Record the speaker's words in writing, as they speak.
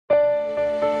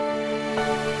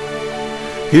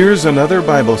Here's another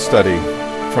Bible study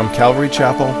from Calvary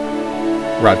Chapel,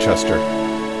 Rochester.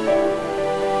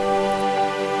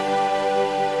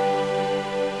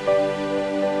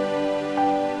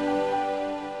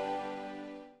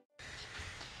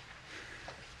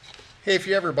 Hey, if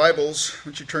you have your Bibles, why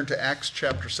don't you turn to Acts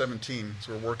chapter 17, as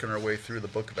we're working our way through the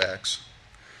book of Acts.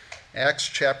 Acts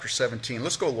chapter 17.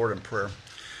 Let's go, Lord, in prayer.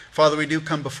 Father, we do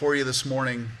come before you this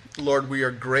morning. Lord, we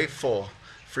are grateful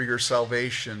for your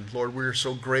salvation. Lord, we are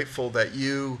so grateful that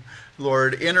you,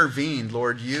 Lord, intervened.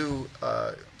 Lord, you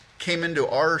came into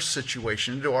our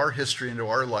situation, into our history, into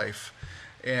our life.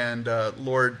 And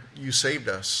Lord, you saved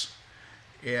us.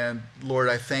 And Lord,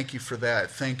 I thank you for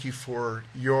that. Thank you for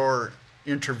your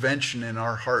intervention in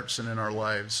our hearts and in our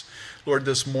lives. Lord,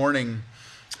 this morning,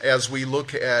 as we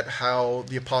look at how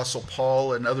the Apostle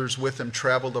Paul and others with him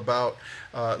traveled about,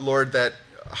 Lord, that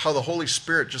how the Holy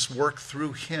Spirit just worked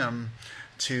through him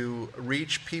to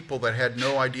reach people that had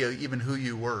no idea even who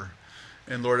you were.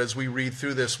 And Lord, as we read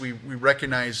through this, we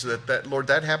recognize that, Lord,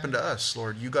 that happened to us.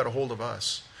 Lord, you got a hold of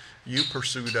us. You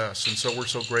pursued us, and so we're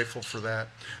so grateful for that.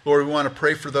 Lord, we want to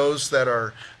pray for those that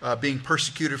are being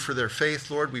persecuted for their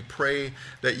faith. Lord, we pray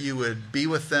that you would be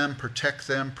with them, protect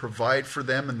them, provide for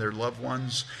them and their loved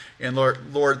ones. And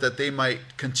Lord, that they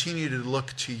might continue to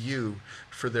look to you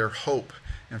for their hope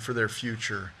and for their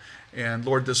future. And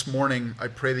Lord, this morning, I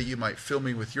pray that you might fill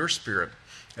me with your Spirit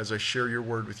as I share your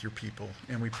word with your people.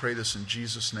 And we pray this in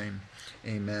Jesus' name.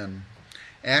 Amen.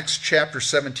 Acts chapter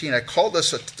 17. I call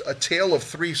this a tale of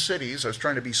three cities. I was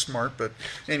trying to be smart, but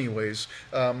anyways,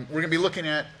 we're going to be looking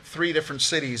at three different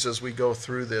cities as we go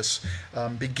through this,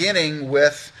 beginning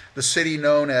with the city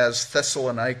known as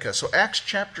Thessalonica. So Acts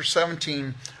chapter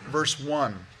 17, verse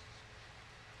 1.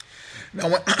 Now,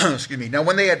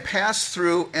 when they had passed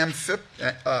through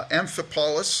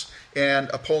Amphipolis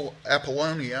and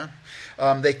Apollonia,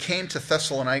 they came to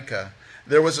Thessalonica.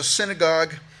 There was a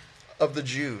synagogue of the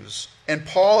Jews, and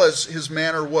Paul, as his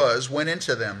manner was, went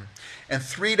into them, and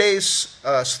 3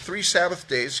 Sabbath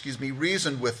days,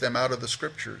 reasoned with them out of the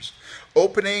Scriptures,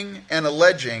 opening and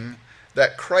alleging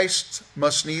that Christ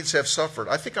must needs have suffered.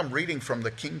 I think I'm reading from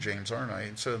the King James, aren't I,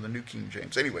 instead of the New King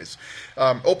James. Anyways,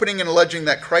 opening and alleging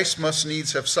that Christ must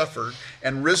needs have suffered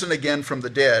and risen again from the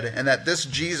dead, and that this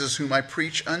Jesus whom I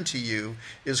preach unto you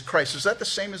is Christ. Is that the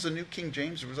same as the New King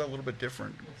James, or was that a little bit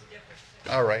different?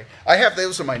 All right. I have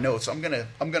those in my notes. I'm gonna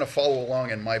follow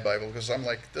along in my Bible, because I'm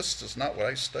like, this is not what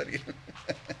I studied.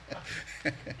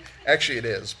 Actually, it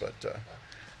is, but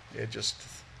it just...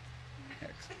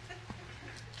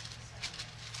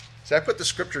 I put the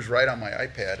scriptures right on my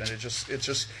iPad, and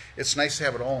it's nice to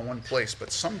have it all in one place.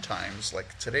 But sometimes,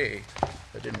 like today,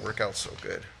 that didn't work out so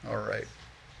good. All right.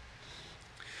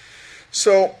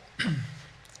 So,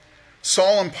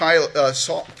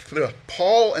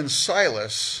 Paul and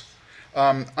Silas,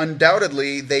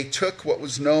 undoubtedly, they took what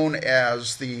was known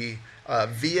as the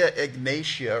Via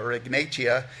Egnatia.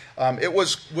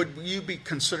 Would you be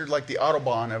considered like the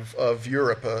Autobahn of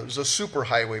Europe? It was a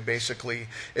superhighway, basically.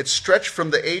 It stretched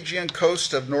from the Aegean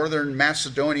coast of northern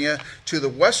Macedonia to the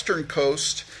western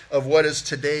coast of what is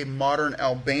today modern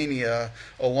Albania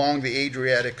along the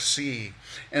Adriatic Sea.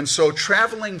 And so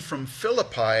traveling from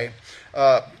Philippi,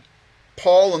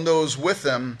 Paul and those with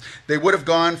him, they would have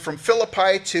gone from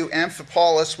Philippi to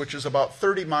Amphipolis, which is about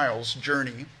 30 miles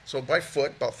journey. So by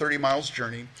foot, about 30 miles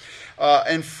journey.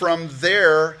 And from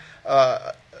there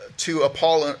to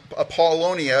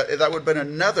Apollonia, that would have been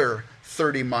another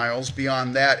 30 miles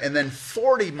beyond that. And then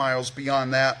 40 miles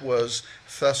beyond that was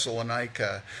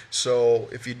Thessalonica. So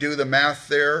if you do the math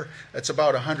there, that's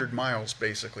about 100 miles,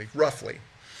 basically, roughly.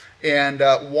 And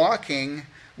walking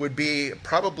would be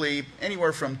probably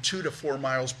anywhere from 2 to 4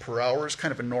 miles per hour. Is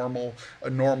kind of a normal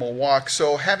walk.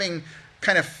 So having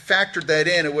kind of factored that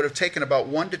in, it would have taken about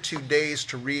 1 to 2 days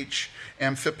to reach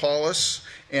Amphipolis,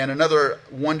 and another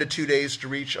 1 to 2 days to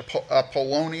reach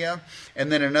Apollonia, and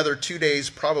then another 2 days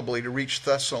probably to reach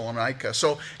Thessalonica.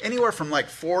 So anywhere from like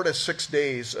 4 to 6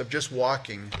 days of just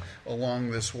walking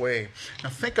along this way. Now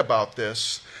think about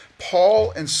this.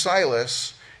 Paul and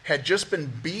Silas had just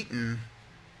been beaten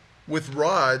with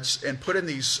rods and put in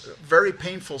these very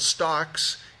painful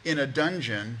stocks in a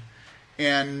dungeon,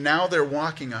 and now they're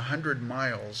walking 100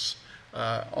 miles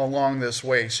along this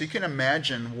way. So you can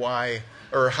imagine why,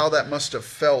 or how that must have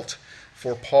felt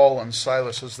for Paul and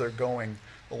Silas as they're going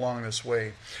along this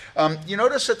way. You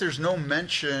notice that there's no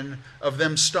mention of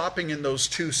them stopping in those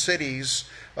two cities,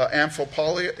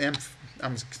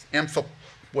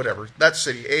 whatever, that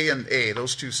city,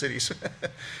 those two cities.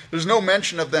 There's no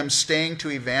mention of them staying to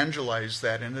evangelize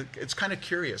that, and it's kind of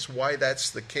curious why that's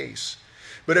the case.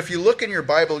 But if you look in your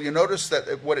Bible, you notice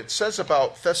that what it says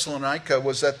about Thessalonica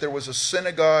was that there was a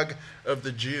synagogue of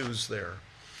the Jews there.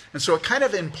 And so it kind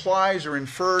of implies or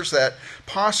infers that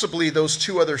possibly those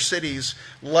two other cities,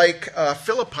 like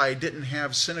Philippi, didn't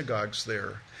have synagogues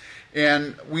there.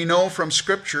 And we know from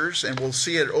scriptures, and we'll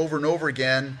see it over and over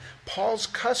again, Paul's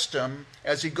custom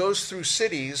as he goes through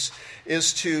cities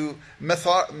is to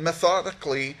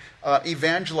methodically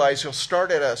evangelize. He'll start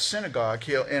at a synagogue,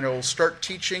 and he'll start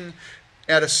teaching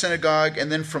at a synagogue, and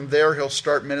then from there he'll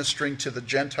start ministering to the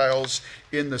Gentiles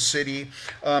in the city.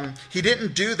 He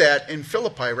didn't do that in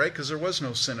Philippi, right? Because there was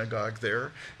no synagogue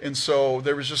there. And so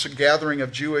there was just a gathering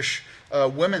of Jewish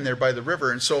women there by the river.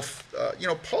 And so,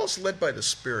 Paul's led by the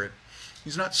Spirit.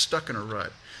 He's not stuck in a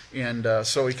rut. And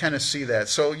so we kind of see that.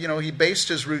 So, he based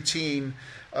his routine,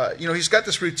 he's got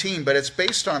this routine, but it's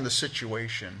based on the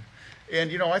situation.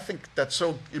 And, I think that's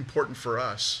so important for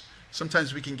us.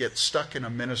 Sometimes we can get stuck in a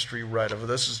ministry rut of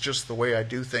this is just the way I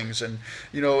do things. And,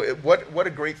 what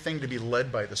a great thing to be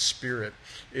led by the Spirit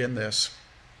in this.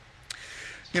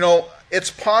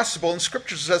 It's possible, and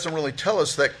Scriptures doesn't really tell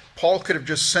us that Paul could have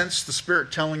just sensed the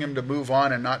Spirit telling him to move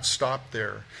on and not stop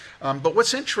there. But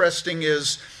what's interesting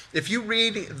is if you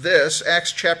read this,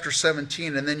 Acts chapter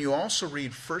 17, and then you also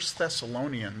read 1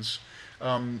 Thessalonians,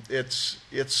 it's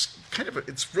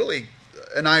really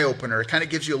an eye-opener. It kind of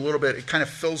gives you a little bit, it kind of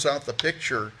fills out the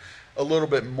picture a little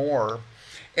bit more.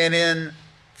 And in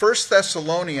 1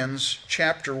 Thessalonians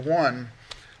chapter 1,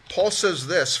 Paul says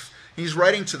this. He's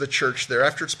writing to the church there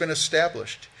after it's been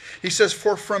established. He says,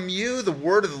 "For from you the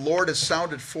word of the Lord has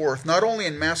sounded forth, not only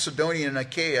in Macedonia and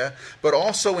Achaia, but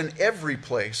also in every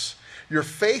place. Your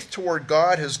faith toward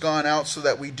God has gone out so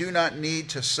that we do not need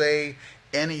to say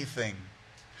anything."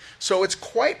 So it's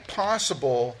quite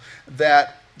possible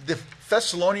that the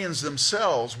Thessalonians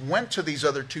themselves went to these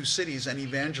other two cities and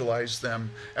evangelized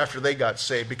them after they got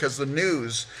saved because the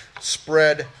news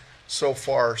spread so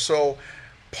far. So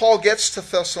Paul gets to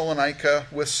Thessalonica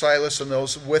with Silas and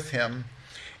those with him,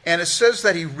 and it says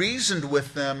that he reasoned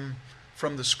with them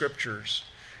from the Scriptures.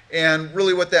 And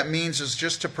really what that means is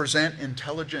just to present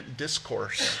intelligent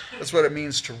discourse. That's what it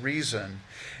means to reason.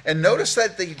 And notice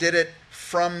that they did it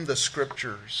from the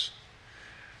Scriptures.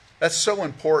 That's so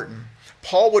important.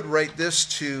 Paul would write this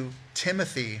to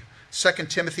Timothy, 2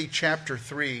 Timothy chapter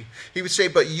 3. He would say,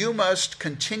 "But you must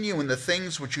continue in the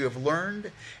things which you have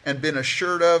learned and been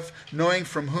assured of, knowing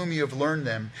from whom you have learned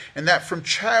them, and that from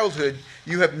childhood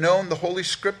you have known the Holy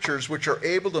Scriptures, which are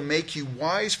able to make you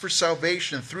wise for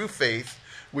salvation through faith,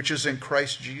 which is in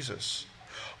Christ Jesus.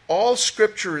 All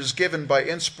Scripture is given by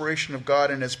inspiration of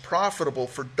God and is profitable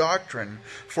for doctrine,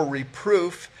 for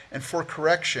reproof, and for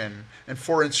correction, and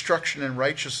for instruction in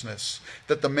righteousness,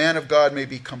 that the man of God may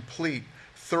be complete,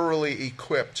 thoroughly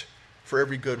equipped for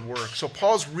every good work." So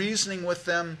Paul's reasoning with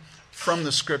them from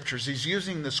the Scriptures. He's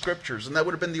using the Scriptures, and that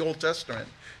would have been the Old Testament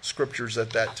Scriptures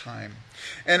at that time.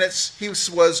 And he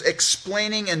was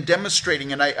explaining and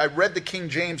demonstrating, and I read the King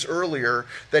James earlier,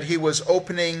 that he was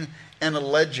opening and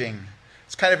alleging.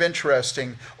 It's kind of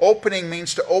interesting. Opening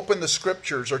means to open the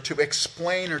Scriptures or to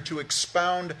explain or to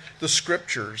expound the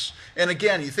Scriptures. And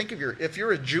again, you think if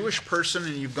you're a Jewish person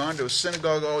and you've gone to a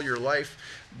synagogue all your life,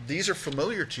 these are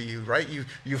familiar to you, right?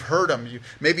 You've heard them.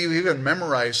 Maybe you even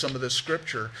memorized some of the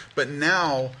Scripture. But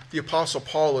now the Apostle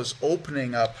Paul is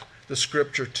opening up the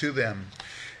Scripture to them.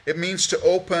 It means to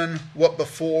open what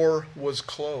before was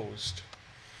closed.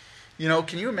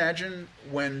 Can you imagine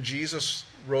when Jesus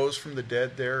rose from the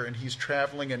dead there and he's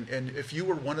traveling, and if you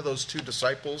were one of those two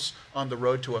disciples on the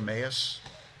road to Emmaus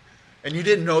and you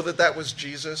didn't know that was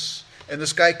Jesus, and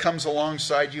this guy comes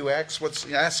alongside you, asks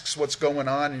what's going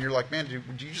on, and you're like, "Man,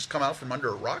 did you just come out from under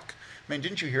a rock? Man,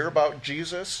 didn't you hear about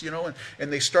Jesus?"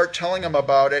 And they start telling him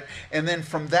about it, and then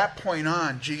from that point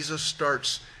on, Jesus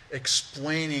starts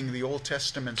explaining the Old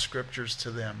Testament Scriptures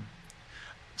to them.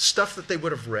 Stuff that they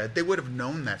would have read. They would have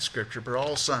known that Scripture, but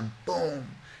all of a sudden,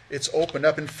 boom, it's opened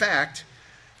up. In fact,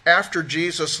 after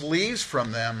Jesus leaves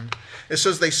from them, it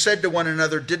says, "They said to one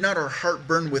another, 'Did not our heart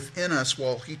burn within us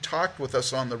while he talked with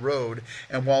us on the road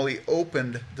and while he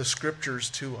opened the Scriptures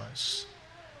to us?'"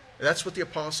 That's what the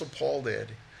Apostle Paul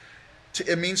did.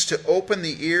 It means to open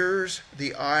the ears,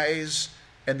 the eyes,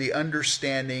 and the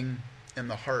understanding and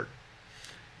the heart.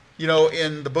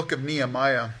 In the book of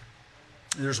Nehemiah,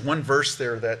 there's one verse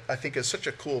there that I think is such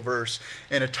a cool verse,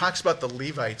 and it talks about the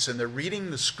Levites, and they're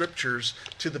reading the Scriptures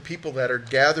to the people that are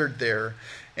gathered there.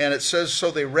 And it says,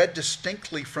 "So they read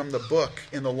distinctly from the book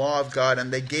in the law of God,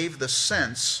 and they gave the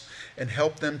sense and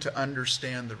helped them to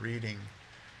understand the reading."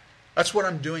 That's what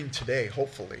I'm doing today,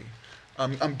 hopefully.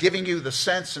 I'm giving you the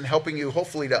sense and helping you,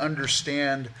 hopefully, to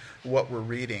understand what we're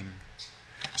reading.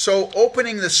 So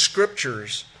opening the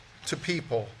scriptures to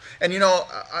people. And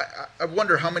I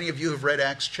wonder how many of you have read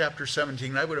Acts chapter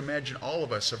 17. I would imagine all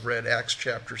of us have read Acts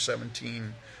chapter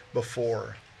 17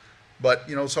 before. But,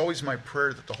 it's always my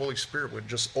prayer that the Holy Spirit would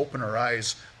just open our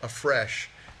eyes afresh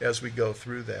as we go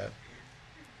through that.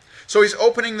 So he's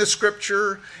opening the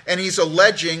scripture and he's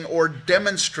alleging or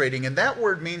demonstrating. And that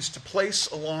word means to place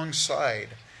alongside.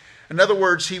 In other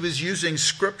words, he was using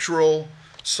scriptural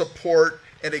support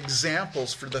and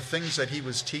examples for the things that he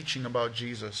was teaching about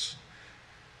Jesus.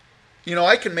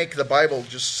 I can make the Bible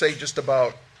just say just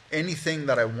about anything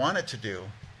that I want it to do.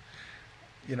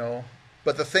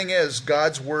 But the thing is,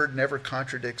 God's word never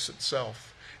contradicts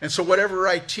itself. And so whatever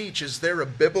I teach, is there a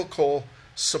biblical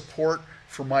support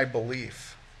for my belief?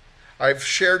 I've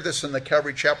shared this in the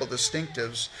Calvary Chapel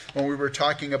Distinctives when we were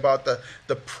talking about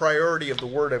the priority of the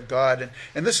Word of God.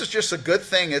 And this is just a good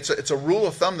thing. It's a rule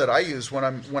of thumb that I use when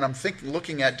I'm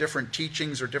looking at different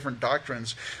teachings or different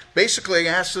doctrines. Basically,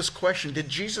 I ask this question: did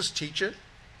Jesus teach it?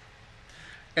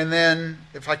 And then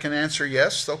if I can answer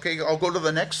yes, okay, I'll go to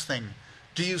the next thing.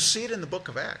 Do you see it in the book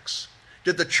of Acts?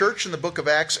 Did the church in the book of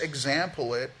Acts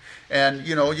example it? And,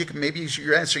 maybe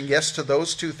you're answering yes to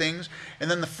those two things. And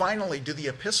then finally, do the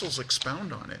epistles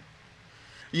expound on it?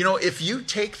 If you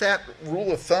take that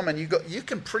rule of thumb and you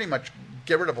can pretty much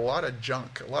get rid of a lot of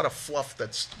junk, a lot of fluff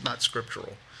that's not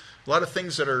scriptural. A lot of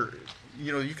things that are,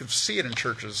 you can see it in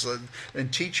churches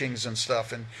and teachings and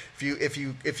stuff. And if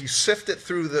you sift it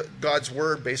through God's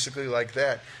word basically like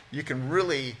that, you can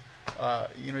really,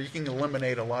 you can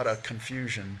eliminate a lot of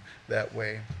confusion that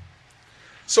way.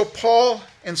 So Paul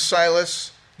and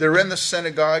Silas, they're in the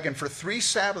synagogue, and for 3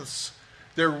 Sabbaths,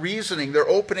 they're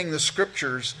opening the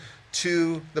scriptures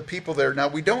to the people there. Now,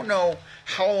 we don't know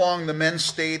how long the men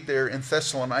stayed there in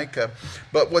Thessalonica,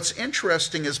 but what's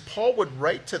interesting is Paul would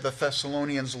write to the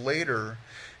Thessalonians later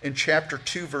in chapter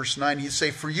 2, verse 9. He'd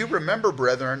say, "For you remember,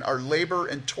 brethren, our labor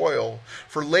and toil,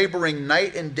 for laboring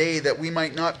night and day, that we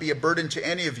might not be a burden to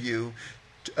any of you,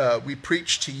 we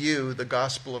preach to you the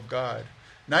gospel of God."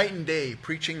 Night and day,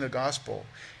 preaching the gospel.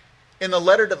 In the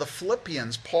letter to the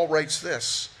Philippians, Paul writes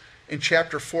this in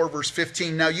chapter 4, verse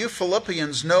 15. "Now you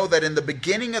Philippians know that in the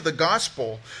beginning of the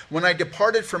gospel, when I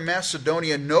departed from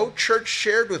Macedonia, no church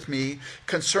shared with me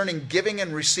concerning giving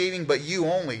and receiving, but you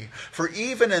only. For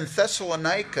even in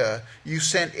Thessalonica, you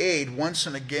sent aid once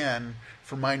and again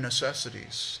for my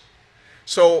necessities."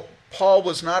 So Paul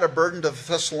was not a burden to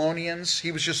the Thessalonians.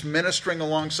 He was just ministering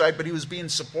alongside, but he was being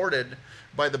supported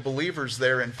by the believers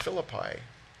there in Philippi.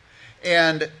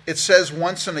 And it says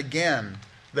once and again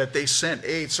that they sent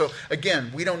aid. So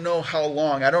again, we don't know how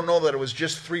long. I don't know that it was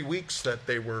just 3 weeks that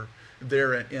they were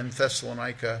there in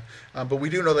Thessalonica, but we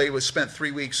do know they spent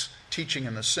 3 weeks teaching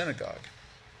in the synagogue.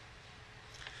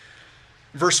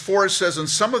 Verse 4 says, "And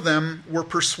some of them were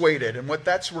persuaded." And what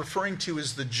that's referring to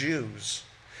is the Jews.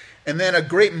 "And then a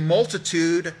great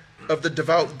multitude of the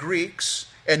devout Greeks,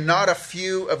 and not a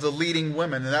few of the leading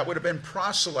women." And that would have been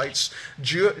proselytes,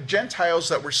 Gentiles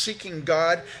that were seeking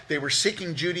God. They were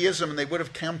seeking Judaism, and they would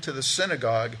have come to the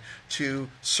synagogue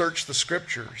to search the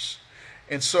scriptures.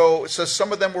 And so it says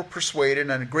some of them were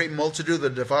persuaded, and a great multitude of the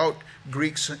devout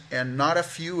Greeks and not a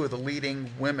few of the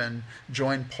leading women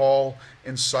joined Paul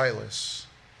and Silas.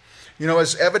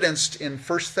 As evidenced in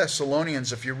 1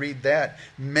 Thessalonians, if you read that,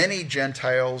 many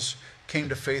Gentiles came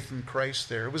to faith in Christ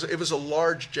there. It was a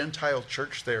large Gentile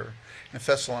church there in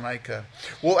Thessalonica.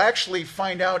 We'll actually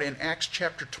find out in Acts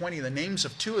chapter 20 the names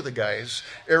of 2 of the guys,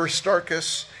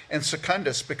 Aristarchus and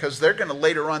Secundus, because they're going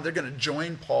to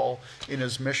join Paul in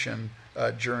his mission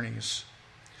journeys.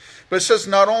 But it says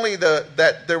not only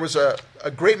that there was a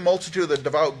great multitude of the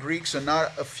devout Greeks and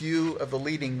not a few of the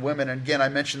leading women. And again, I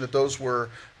mentioned that those were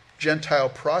Gentile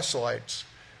proselytes.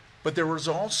 But there was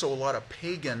also a lot of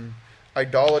pagan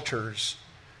idolaters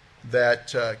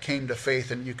that came to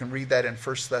faith, and you can read that in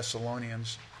 1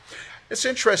 Thessalonians. It's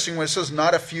interesting when it says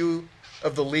not a few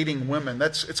of the leading women.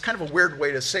 It's kind of a weird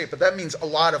way to say it, but that means a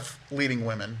lot of leading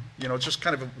women. It's just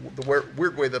kind of the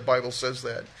weird way the Bible says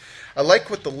that. I like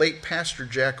what the late Pastor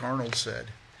Jack Arnold said.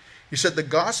 He said the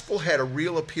gospel had a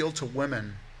real appeal to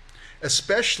women,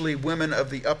 especially women of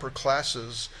the upper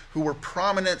classes who were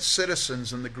prominent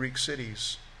citizens in the Greek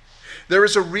cities. There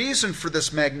is a reason for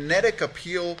this magnetic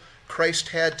appeal Christ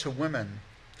had to women.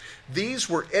 These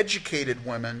were educated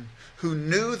women who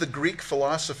knew the Greek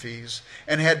philosophies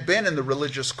and had been in the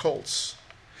religious cults.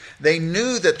 They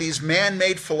knew that these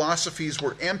man-made philosophies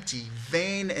were empty,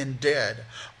 vain, and dead,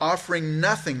 offering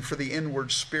nothing for the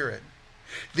inward spirit.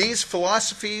 These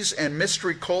philosophies and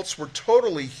mystery cults were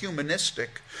totally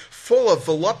humanistic, full of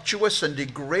voluptuous and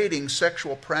degrading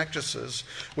sexual practices,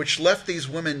 which left these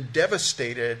women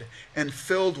devastated and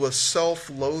filled with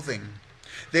self-loathing.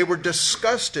 They were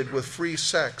disgusted with free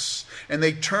sex, and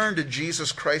they turned to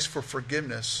Jesus Christ for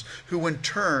forgiveness, who in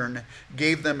turn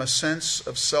gave them a sense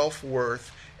of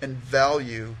self-worth and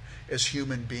value as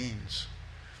human beings.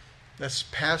 That's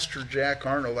Pastor Jack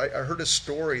Arnold. I heard a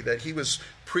story that he was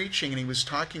preaching and he was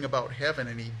talking about heaven,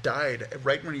 and he died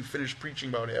right when he finished preaching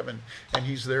about heaven, and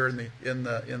he's there in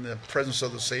the presence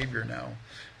of the Savior now.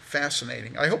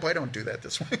 Fascinating. I hope I don't do that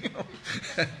this way.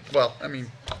 Well, I mean,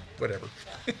 whatever.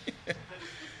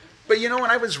 But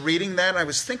when I was reading that, I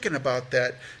was thinking about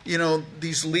that.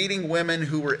 These leading women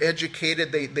who were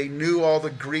educated, they knew all the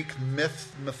Greek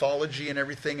mythology and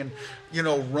everything. And,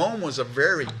 Rome was a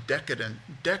very decadent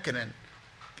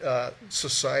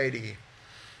society.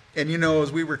 And,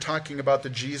 as we were talking about the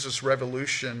Jesus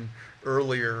Revolution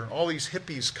earlier, all these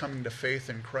hippies coming to faith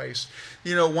in Christ.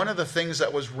 One of the things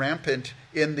that was rampant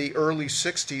in the early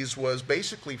 60s was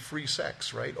basically free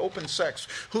sex, right? Open sex.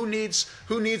 Who needs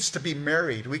to be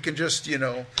married? We can just,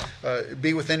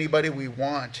 be with anybody we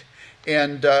want.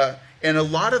 And a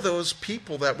lot of those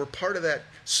people that were part of that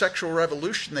sexual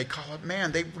revolution, they call it,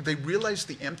 man, they realized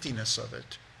the emptiness of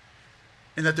it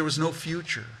and that there was no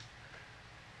future.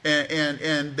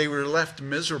 And they were left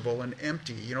miserable and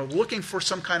empty, looking for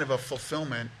some kind of a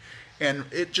fulfillment, and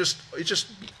it just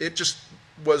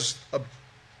was a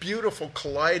beautiful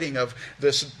colliding of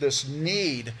this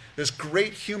need, this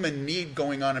great human need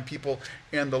going on in people,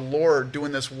 and the Lord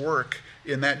doing this work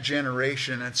in that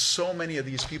generation. And so many of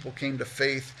these people came to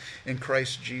faith in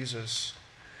Christ Jesus.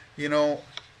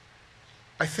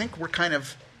 I think we're kind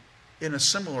of in a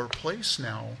similar place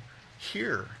now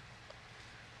here.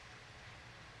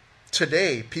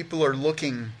 Today, people are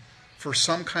looking for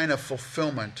some kind of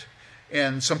fulfillment.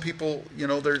 And some people,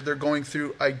 they're going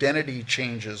through identity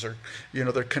changes, or,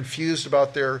 they're confused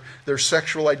about their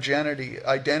sexual identity,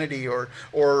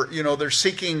 or they're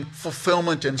seeking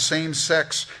fulfillment in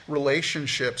same-sex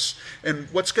relationships. And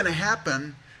what's going to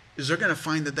happen is they're going to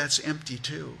find that that's empty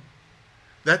too.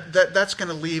 That's going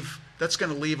to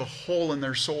leave a hole in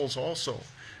their souls also.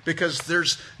 Because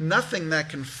there's nothing that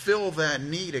can fill that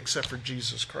need except for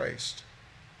Jesus Christ.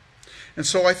 And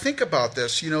so I think about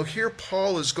this. Here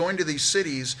Paul is going to these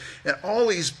cities, and all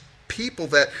these people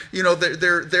that,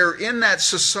 they're in that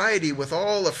society with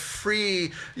all the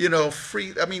free.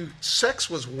 I mean, sex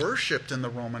was worshipped in the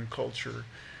Roman culture,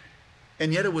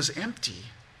 and yet it was empty.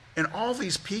 And all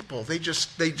these people,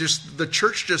 the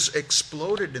church just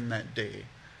exploded in that day.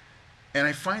 And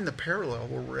I find the parallel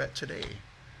where we're at today.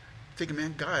 Thinking,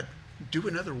 man, God, do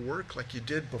another work like you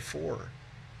did before.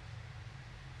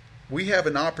 We have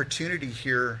an opportunity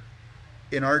here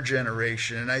in our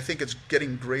generation, and I think it's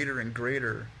getting greater and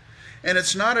greater. And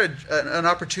it's not an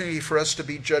opportunity for us to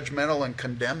be judgmental and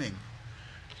condemning.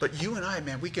 But you and I,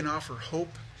 man, we can offer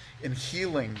hope and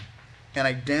healing and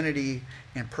identity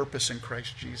and purpose in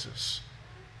Christ Jesus.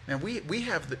 And we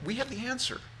have the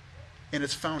answer, and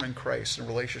it's found in Christ, in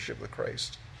relationship with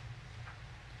Christ.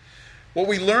 What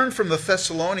we learn from the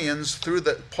Thessalonians through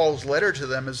Paul's letter to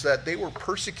them is that they were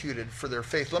persecuted for their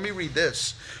faith. Let me read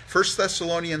this. 1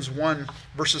 Thessalonians 1,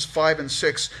 verses 5 and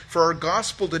 6. For our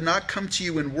gospel did not come to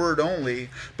you in word only,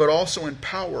 but also in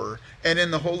power, and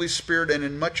in the Holy Spirit, and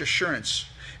in much assurance,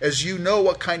 as you know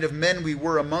what kind of men we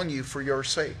were among you for your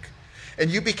sake. And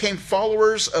you became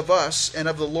followers of us and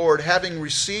of the Lord, having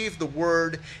received the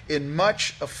word in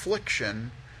much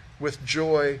affliction with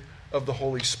joy of the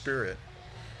Holy Spirit.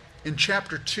 In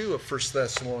chapter 2 of 1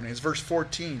 Thessalonians, verse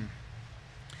 14.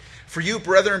 For you,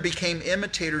 brethren, became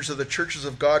imitators of the churches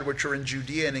of God which are in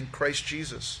Judea and in Christ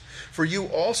Jesus. For you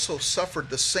also suffered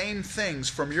the same things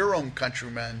from your own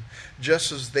countrymen,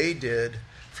 just as they did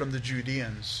from the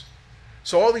Judeans.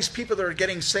 So all these people that are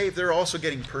getting saved, they're also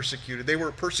getting persecuted. They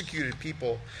were persecuted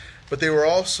people, but they were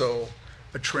also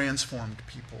a transformed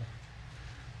people.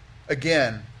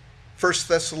 Again, 1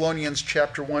 Thessalonians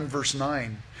chapter 1, verse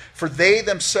 9. For they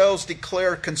themselves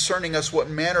declare concerning us what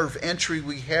manner of entry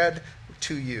we had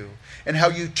to you, and how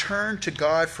you turned to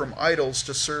God from idols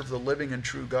to serve the living and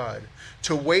true God,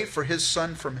 to wait for his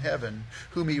Son from heaven,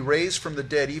 whom he raised from the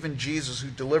dead, even Jesus, who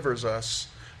delivers us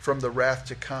from the wrath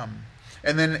to come.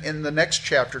 And then in the next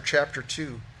chapter, chapter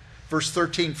 2, verse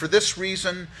 13, for this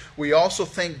reason we also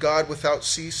thank God without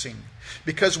ceasing,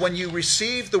 because when you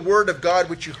received the word of God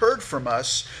which you heard from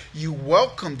us, you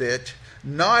welcomed it,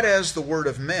 not as the word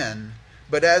of men,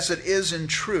 but as it is in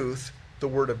truth the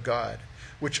word of God,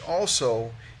 which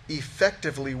also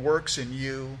effectively works in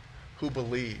you who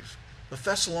believe. The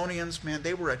Thessalonians, man,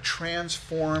 they were a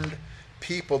transformed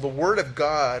people. The Word of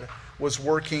God was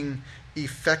working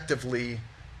effectively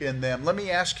in them. Let me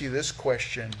ask you this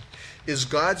question. Is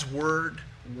God's Word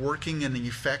working in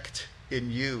effect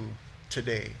in you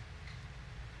today?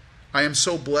 I am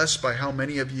so blessed by how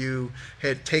many of you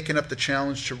had taken up the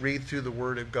challenge to read through the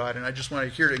Word of God, and I just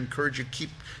want to encourage you,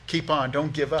 keep on,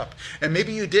 don't give up. And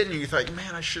maybe you didn't, and you thought,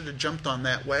 man, I should have jumped on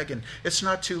that wagon. It's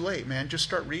not too late, man. Just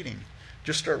start reading.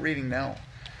 Just start reading now.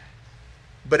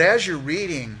 But as you're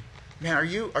reading, man, are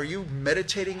you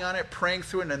meditating on it, praying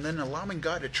through it, and then allowing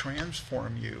God to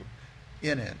transform you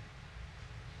in it?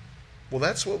 Well,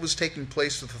 that's what was taking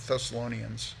place with the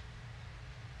Thessalonians.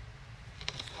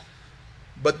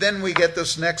 But then we get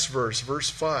this next verse, verse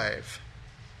 5.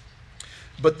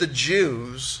 But the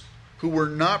Jews, who were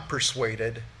not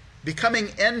persuaded, becoming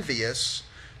envious,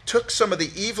 took some of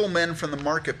the evil men from the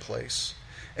marketplace,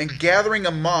 and gathering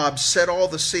a mob, set all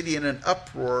the city in an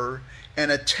uproar,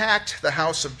 and attacked the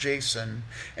house of Jason,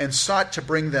 and sought to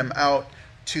bring them out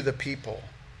to the people.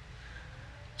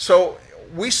 So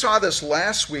we saw this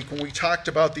last week when we talked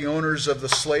about the owners of the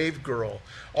slave girl.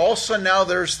 Also now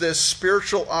there's this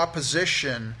spiritual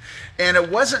opposition. And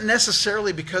it wasn't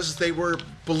necessarily because they were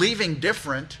believing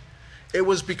different. It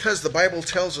was because the Bible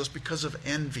tells us because of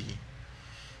envy.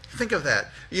 Think of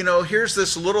that. You know, here's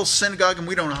this little synagogue, and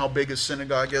we don't know how big a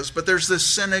synagogue is, but there's this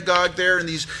synagogue there, and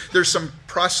there's some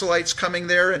proselytes coming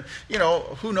there, and, you know,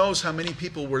 who knows how many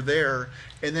people were there.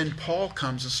 And then Paul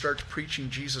comes and starts preaching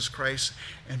Jesus Christ,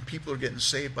 and people are getting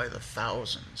saved by the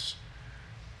thousands.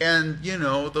 And, you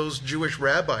know, those Jewish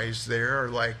rabbis there are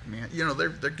like, man, you know,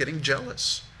 they're getting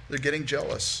jealous. They're getting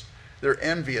jealous. They're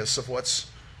envious of what's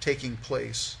taking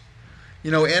place.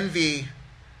 You know, envy,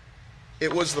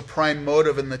 it was the prime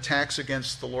motive in the attacks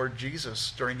against the Lord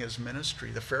Jesus during his ministry.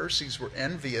 The Pharisees were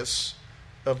envious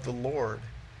of the Lord.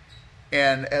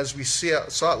 And as we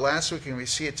saw it last week and we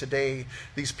see it today,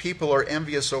 these people are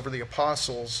envious over the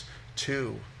apostles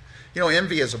too. You know,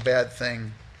 envy is a bad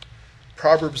thing.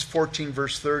 Proverbs 14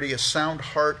 verse 30, a sound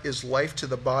heart is life to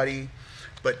the body,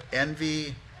 but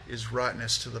envy is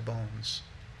rottenness to the bones.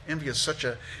 Envy is such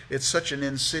an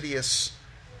insidious,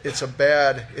 it's a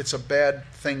bad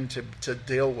thing to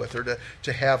deal with or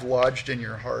to have lodged in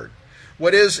your heart.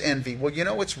 What is envy? Well, you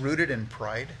know, it's rooted in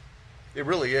pride. It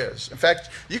really is. In fact,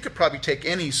 you could probably take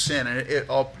any sin and it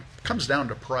all comes down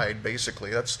to pride,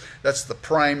 basically. That's the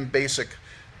prime basic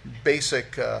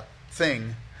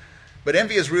thing. But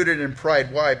envy is rooted in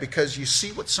pride. Why? Because you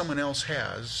see what someone else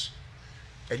has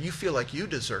and you feel like you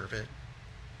deserve it.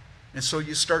 And so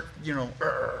you start, you know,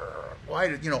 why?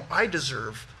 You know, I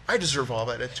deserve all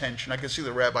that attention. I can see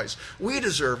the rabbis. We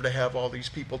deserve to have all these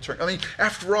people turn. I mean,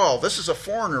 after all, this is a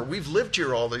foreigner. We've lived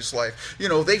here all this life. You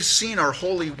know, they've seen our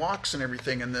holy walks and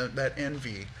everything, and that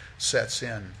envy sets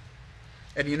in.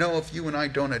 And you know, if you and I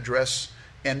don't address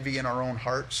envy in our own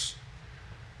hearts,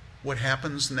 what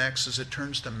happens next is it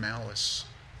turns to malice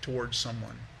towards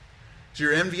someone. So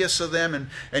you're envious of them, and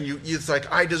it's like,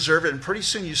 I deserve it, and pretty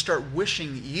soon you start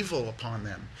wishing evil upon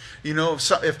them. You know,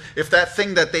 if that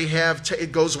thing that they have,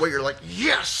 it goes away, you're like,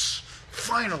 yes,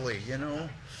 finally, you know.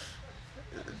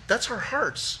 That's our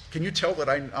hearts. Can you tell that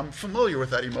I'm familiar with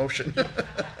that emotion?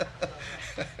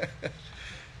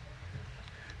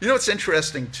 You know, it's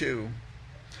interesting, too.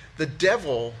 The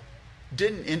devil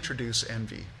didn't introduce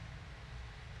envy.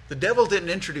 The devil didn't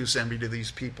introduce envy to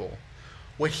these people.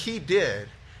 What he did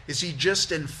is he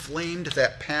just inflamed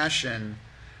that passion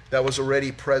that was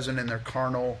already present in their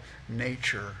carnal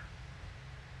nature.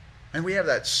 And we have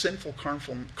that sinful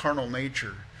carnal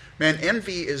nature. Man,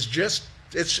 envy is just,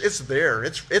 it's there.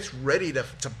 It's ready to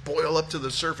boil up to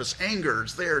the surface. Anger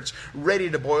is there. It's ready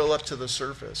to boil up to the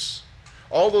surface.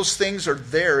 All those things are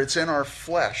there. It's in our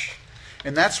flesh.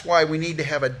 And that's why we need to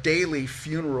have a daily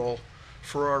funeral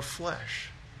for our flesh.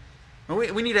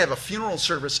 We need to have a funeral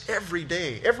service every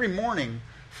day, every morning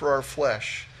for our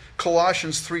flesh.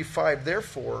 Colossians 3:5,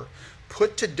 therefore,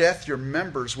 put to death your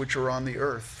members which are on the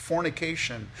earth,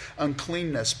 fornication,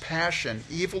 uncleanness, passion,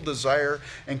 evil desire,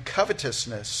 and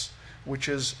covetousness, which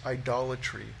is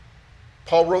idolatry.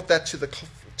 Paul wrote that to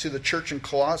the church in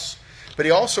Colossus, but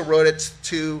he also wrote it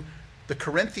to the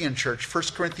Corinthian church,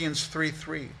 1 Corinthians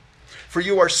 3:3. For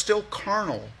you are still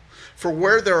carnal. For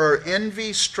where there are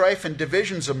envy, strife, and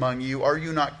divisions among you, are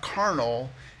you not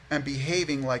carnal and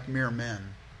behaving like mere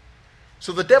men?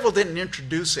 So the devil didn't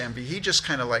introduce envy. He just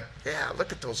kind of like, yeah,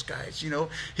 look at those guys. You know,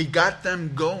 he got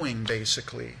them going,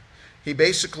 basically. He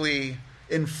basically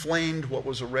inflamed what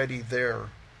was already there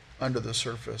under the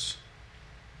surface.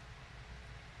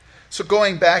 So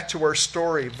going back to our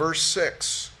story, verse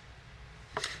 6.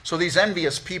 So these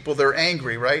envious people, they're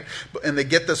angry, right? And they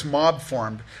get this mob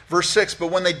formed. Verse 6,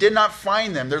 but when they did not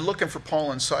find them, they're looking for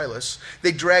Paul and Silas,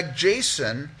 they dragged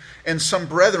Jason and some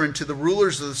brethren to the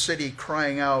rulers of the city,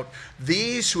 crying out,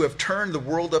 these who have turned the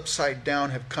world upside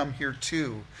down have come here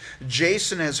too.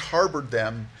 Jason has harbored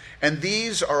them, and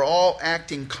these are all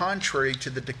acting contrary to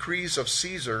the decrees of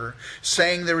Caesar,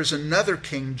 saying there is another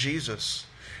king, Jesus.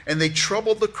 And they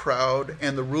troubled the crowd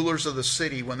and the rulers of the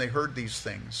city when they heard these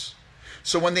things.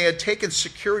 So when they had taken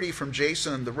security from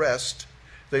Jason and the rest,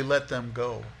 they let them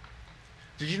go.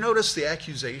 Did you notice the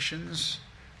accusations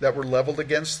that were leveled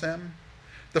against them?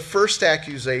 The first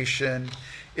accusation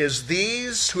is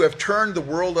these who have turned the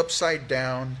world upside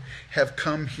down have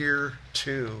come here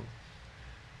too.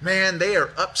 Man, they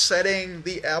are upsetting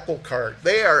the apple cart.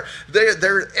 They're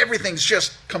everything's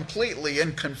just completely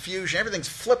in confusion. Everything's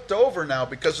flipped over now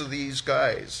because of these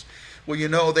guys. Well, you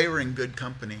know, they were in good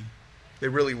company. They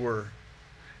really were.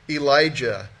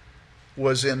 Elijah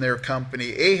was in their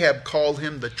company. Ahab called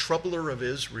him the troubler of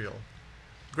Israel.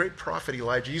 Great prophet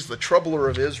Elijah. He's the troubler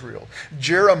of Israel.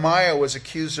 Jeremiah was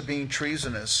accused of being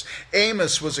treasonous.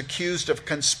 Amos was accused of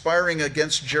conspiring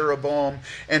against Jeroboam.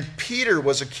 And Peter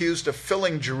was accused of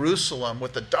filling Jerusalem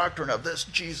with the doctrine of this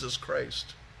Jesus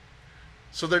Christ.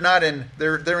 So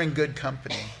they're in good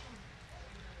company.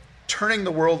 Turning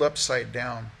the world upside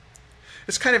down.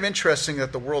 It's kind of interesting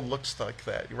that the world looks like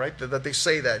that, right? That they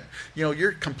say that,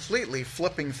 you're completely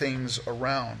flipping things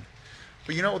around.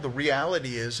 But the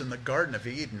reality is in the Garden of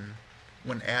Eden,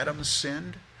 when Adam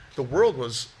sinned, the world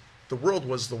was the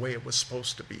way it was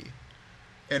supposed to be.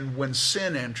 And when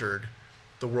sin entered,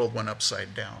 the world went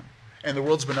upside down. And the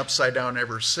world's been upside down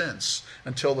ever since,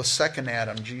 until the second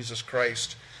Adam, Jesus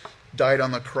Christ, died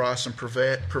on the cross and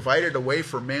provided a way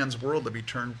for man's world to be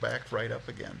turned back right up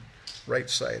again, right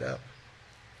side up.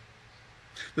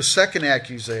 The second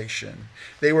accusation,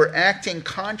 they were acting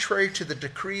contrary to the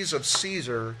decrees of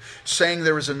Caesar, saying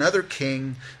there was another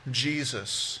king,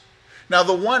 Jesus. Now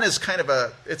the one is kind of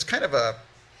a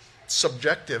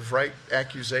subjective, right,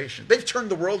 accusation. They've turned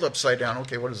the world upside down.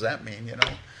 Okay, what does that mean,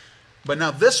 But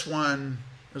now this one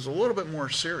is a little bit more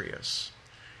serious.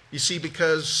 You see,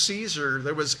 because Caesar,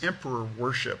 there was emperor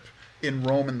worship in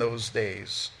Rome in those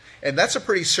days. And that's a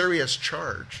pretty serious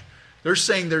charge. They're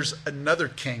saying there's another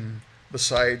king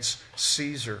besides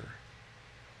Caesar.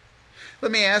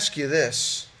 Let me ask you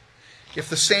this. If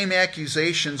the same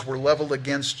accusations were leveled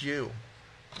against you,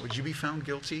 would you be found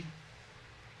guilty?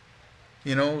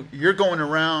 You're going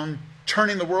around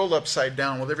turning the world upside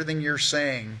down with everything you're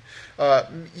saying.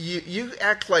 You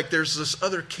act like there's this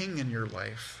other king in your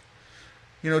life.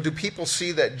 Do people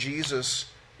see that Jesus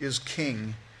is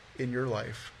king in your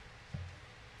life?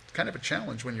 It's kind of a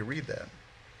challenge when you read that.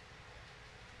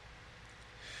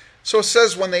 So it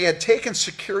says, when they had taken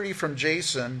security from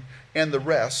Jason and the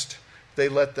rest, they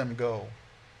let them go.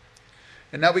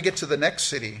 And now we get to the next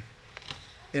city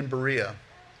in Berea.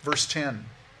 Verse 10.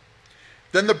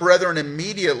 Then the brethren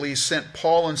immediately sent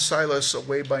Paul and Silas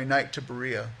away by night to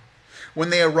Berea. When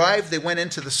they arrived, they went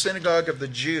into the synagogue of the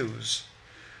Jews.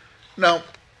 Now,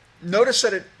 notice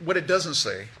that what it doesn't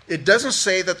say. It doesn't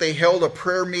say that they held a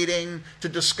prayer meeting to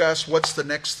discuss what's the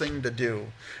next thing to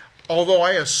do. Although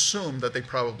I assume that they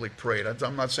probably prayed.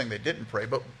 I'm not saying they didn't pray,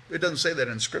 but it doesn't say that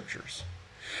in Scriptures.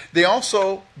 They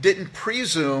also didn't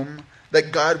presume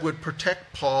that God would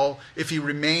protect Paul if he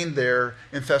remained there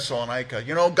in Thessalonica.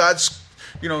 God's,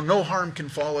 no harm can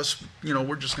fall us.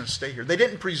 We're just going to stay here. They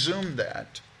didn't presume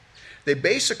that. They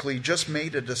basically just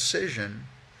made a decision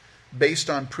based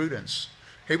on prudence.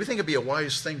 Hey, we think it'd be a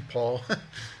wise thing, Paul.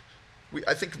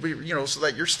 I think, so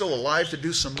that you're still alive to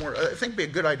do some more. I think it'd be a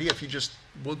good idea if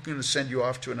we're going to send you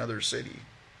off to another city.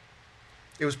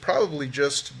 It was probably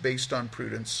just based on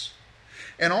prudence.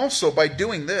 And also, by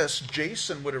doing this,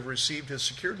 Jason would have received his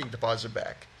security deposit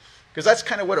back. Because that's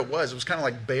kind of what it was. It was kind of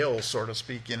like bail, so to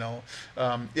speak,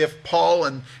 If Paul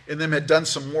and them had done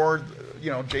some more,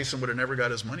 Jason would have never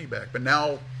got his money back. But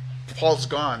now Paul's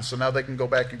gone, so now they can go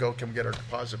back and go, can we get our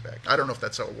deposit back? I don't know if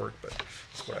that's how it worked, but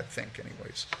that's what I think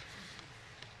anyways.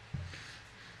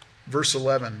 Verse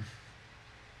 11.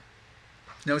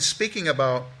 Now, speaking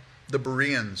about the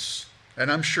Bereans,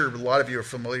 and I'm sure a lot of you are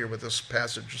familiar with this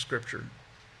passage of Scripture.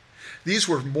 These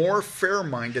were more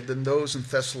fair-minded than those in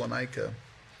Thessalonica.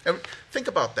 And think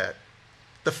about that.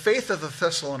 The faith of the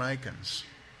Thessalonians.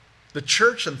 The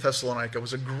church in Thessalonica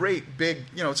was a great big,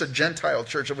 it's a Gentile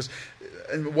church. It was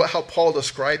how Paul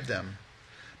described them.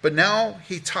 But now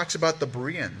he talks about the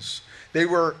Bereans. They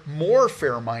were more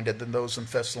fair-minded than those in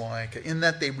Thessalonica in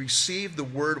that they received the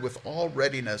word with all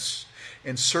readiness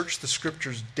and searched the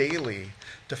Scriptures daily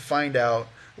to find out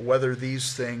whether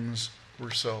these things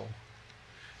were so.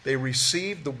 They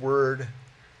received the word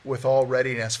with all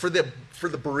readiness. For the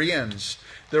Bereans,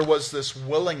 there was this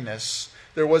willingness,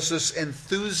 there was this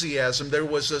enthusiasm, there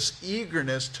was this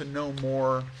eagerness to know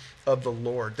more of the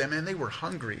Lord. They were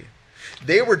hungry.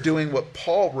 They were doing what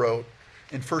Paul wrote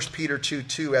in 1 Peter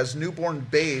 2:2, as newborn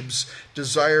babes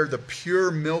desire the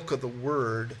pure milk of the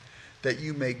word, that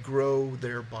you may grow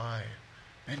thereby.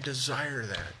 And desire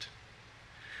that.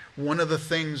 One of the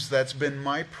things that's been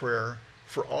my prayer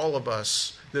for all of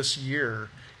us this year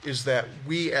is that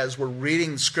we, as we're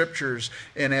reading scriptures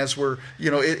and as we're,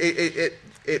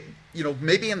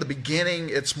 maybe in the beginning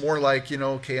it's more like,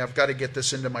 okay, I've got to get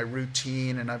this into my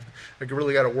routine and I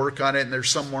really got to work on it. And there's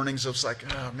some mornings it's like,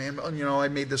 oh man, I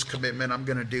made this commitment, I'm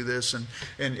going to do this, and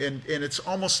it's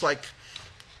almost like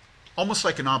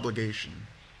an obligation.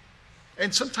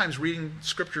 And sometimes reading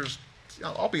scriptures,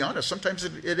 I'll be honest, sometimes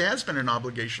it has been an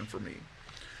obligation for me.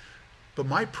 But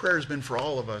my prayer has been for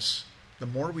all of us, the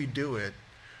more we do it,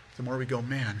 the more we go,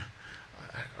 man,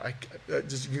 I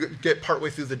just get partway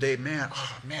through the day,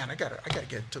 I gotta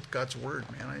get to God's word,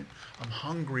 man. I'm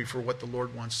hungry for what the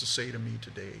Lord wants to say to me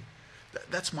today.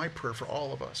 That's my prayer for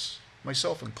all of us,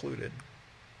 myself included.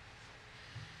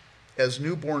 As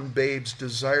newborn babes,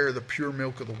 desire the pure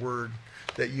milk of the word,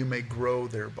 that you may grow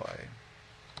thereby.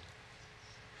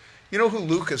 You know who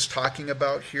Luke is talking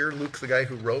about here? Luke, the guy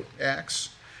who wrote Acts.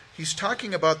 He's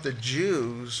talking about the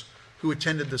Jews who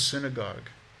attended the synagogue.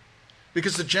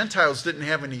 Because the Gentiles didn't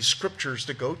have any scriptures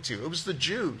to go to. It was the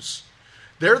Jews.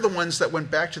 They're the ones that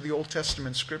went back to the Old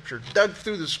Testament scripture, dug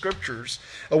through the scriptures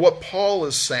of what Paul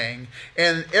is saying.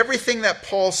 And everything that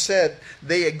Paul said,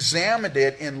 they examined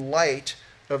it in light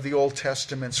of the Old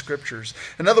Testament scriptures.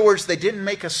 In other words, they didn't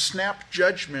make a snap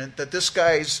judgment that this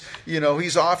guy's,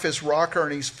 he's off his rocker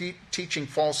and he's teaching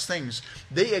false things.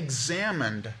 They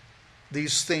examined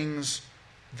these things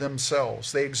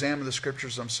themselves. They examined the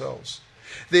scriptures themselves.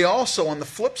 They also, on the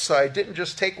flip side, didn't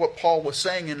just take what Paul was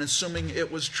saying and assuming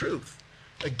it was truth.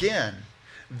 Again,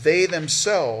 they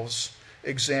themselves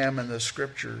examine the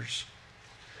scriptures.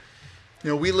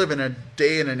 We live in a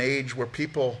day and an age where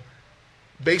people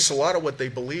base a lot of what they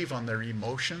believe on their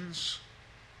emotions.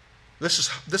 This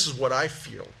is what I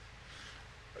feel.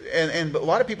 And a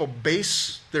lot of people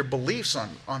base their beliefs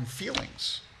on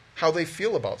feelings, how they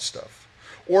feel about stuff,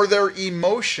 or their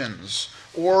emotions,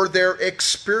 or their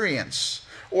experience,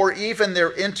 or even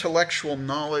their intellectual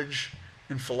knowledge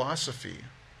and philosophy.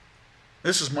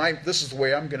 This is the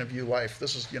way I'm going to view life.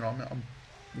 This is, I'm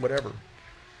whatever.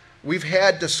 We've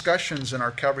had discussions in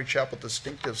our Calvary Chapel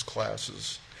Distinctives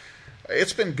classes.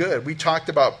 It's been good. We talked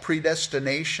about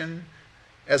predestination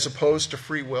as opposed to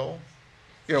free will.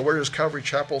 Where does Calvary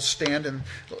Chapel stand? And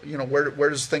where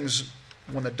does things,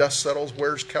 when the dust settles,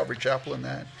 where's Calvary Chapel in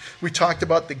that? We talked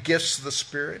about the gifts of the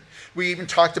Spirit. We even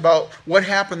talked about what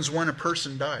happens when a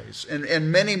person dies,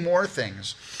 and many more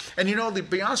things. And to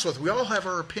be honest with you, we all have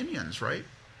our opinions, right?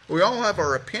 We all have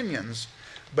our opinions,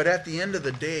 but at the end of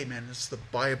the day, man, it's the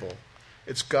Bible.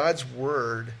 It's God's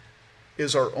Word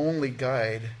is our only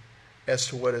guide as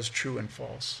to what is true and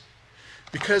false.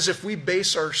 Because if we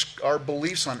base our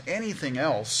beliefs on anything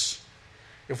else,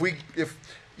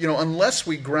 unless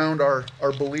we ground our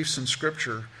beliefs in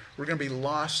Scripture, we're going to be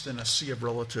lost in a sea of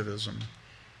relativism.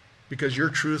 Because your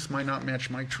truth might not match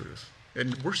my truth.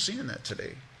 And we're seeing that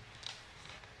today.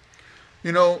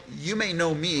 You may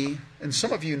know me, and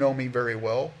some of you know me very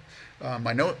well.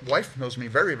 My wife knows me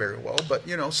very, very well. But,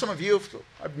 some of you,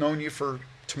 I've known you for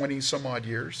 20 some odd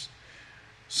years.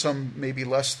 Some maybe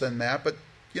less than that. But,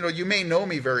 you may know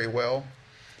me very well.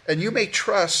 And you may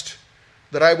trust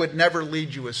that I would never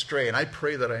lead you astray. And I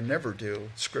pray that I never do,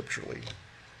 scripturally.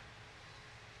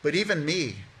 But even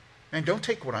me, and don't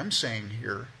take what I'm saying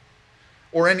here,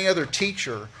 or any other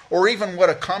teacher, or even what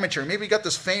a commentary. Maybe you got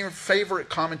this favorite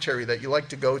commentary that you like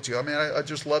to go to. I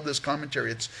just love this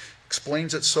commentary. It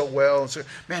explains it so well.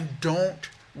 Man, don't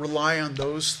rely on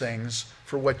those things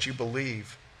for what you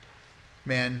believe.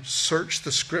 Man, search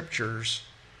the scriptures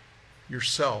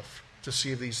yourself to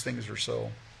see if these things are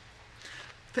so.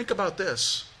 Think about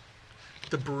this.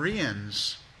 The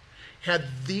Bereans had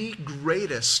the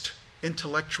greatest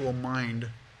intellectual mind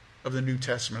of the New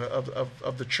Testament,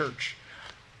 of the church.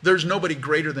 There's nobody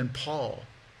greater than Paul.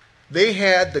 They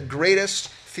had the greatest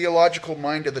theological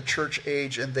mind of the church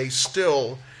age, and they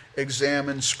still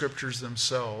examined scriptures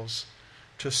themselves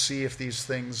to see if these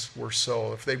things were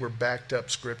so, if they were backed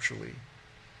up scripturally.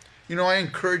 I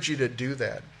encourage you to do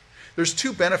that. There's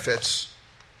two benefits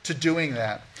to doing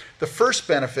that. The first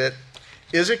benefit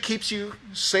is it keeps you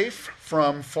safe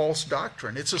from false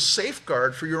doctrine. It's a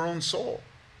safeguard for your own soul.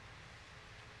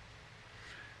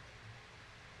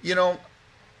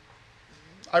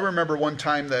 I remember one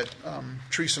time that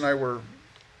Teresa and I were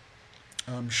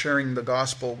sharing the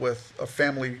gospel with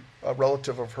a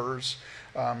relative of hers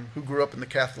who grew up in the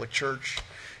Catholic Church.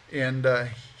 And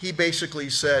he basically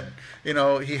said, he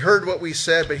heard what we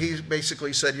said, but he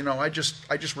basically said, I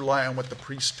just rely on what the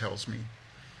priest tells me.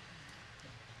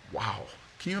 Wow.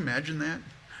 Can you imagine that?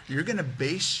 You're going to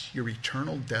base your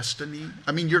eternal destiny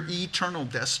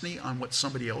on what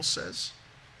somebody else says?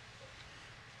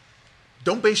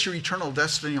 Don't base your eternal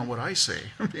destiny on what I say.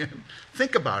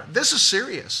 Think about it. This is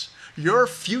serious. Your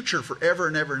future forever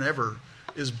and ever and ever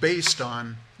is based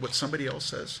on what somebody else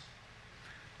says.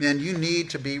 Man, you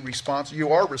need to be responsible. You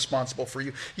are responsible for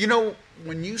you.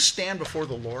 When you stand before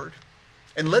the Lord,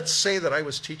 and let's say that I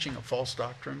was teaching a false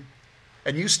doctrine,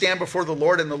 and you stand before the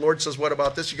Lord, and the Lord says, what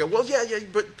about this? You go, well, yeah,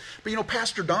 but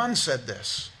Pastor Don said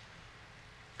this.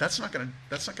 That's not going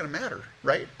to matter,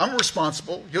 right? I'm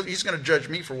responsible. He's going to judge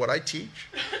me for what I teach,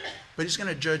 but he's going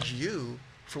to judge you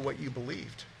for what you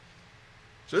believed.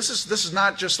 So this is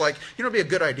not just like, it'd be a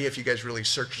good idea if you guys really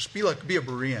search this. Be a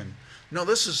Berean. No,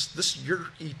 this is your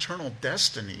eternal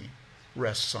destiny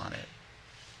rests on it.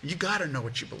 You got to know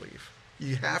what you believe.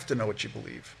 You have to know what you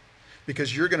believe,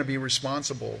 because you're going to be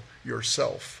responsible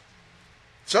yourself.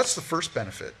 So that's the first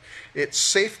benefit. It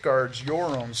safeguards your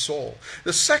own soul.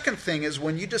 The second thing is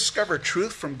when you discover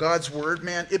truth from God's word,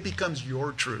 man, it becomes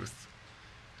your truth.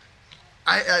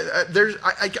 I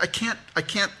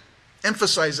can't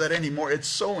emphasize that anymore. It's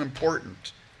so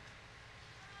important.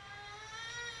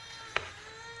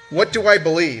 What do I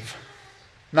believe?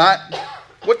 Not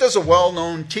what does a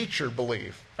well-known teacher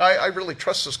believe? I really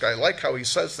trust this guy. I like how he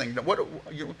says things.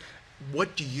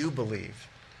 What do you believe?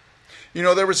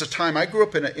 There was a time I grew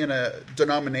up in a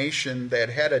denomination that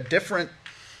had a different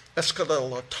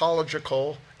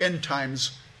eschatological end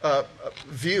times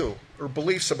view or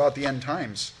beliefs about the end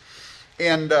times.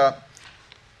 And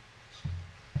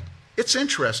it's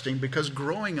interesting because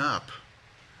growing up,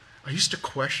 I used to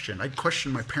question. I'd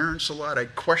question my parents a lot.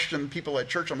 I'd question people at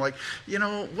church. I'm like,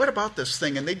 what about this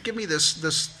thing? And they'd give me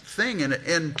this thing,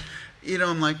 and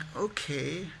I'm like,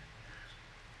 okay.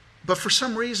 But for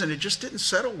some reason, it just didn't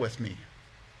settle with me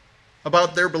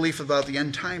about their belief about the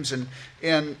end times. And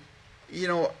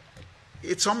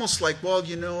it's almost like, well,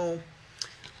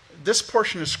 this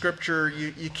portion of Scripture,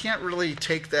 you can't really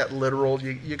take that literal.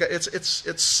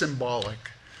 It's symbolic.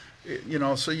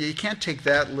 So you can't take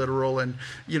that literal, and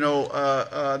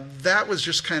that was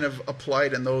just kind of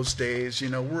applied in those days.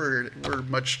 We're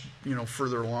much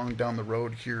further along down the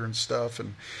road here and stuff,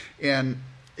 and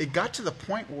it got to the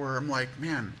point where I'm like,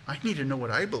 man, I need to know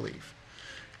what I believe,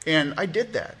 and I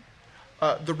did that.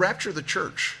 The rapture of the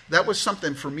church, that was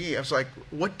something for me. I was like,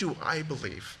 what do I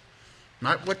believe?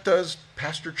 Not what does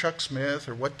Pastor Chuck Smith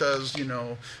or what does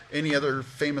any other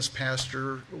famous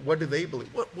pastor. What do they believe?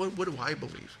 What do I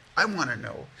believe? I want to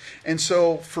know. And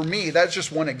so for me, that's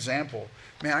just one example.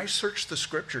 Man, I searched the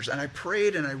Scriptures and I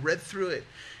prayed and I read through it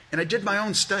and I did my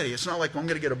own study. It's not like, well, I'm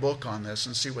going to get a book on this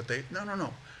and see what they. No. I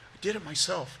did it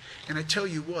myself. And I tell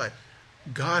you what,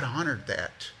 God honored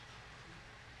that.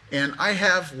 And I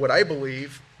have what I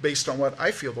believe based on what I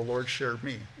feel the Lord showed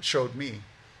me.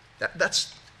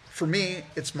 That's for me.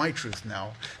 It's my truth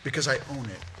now because I own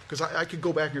it. Because I could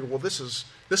go back and go, well, this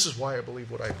is why I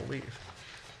believe what I believe.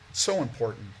 It's so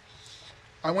important.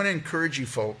 I want to encourage you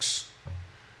folks,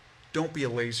 don't be a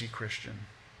lazy Christian.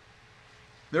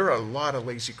 There are a lot of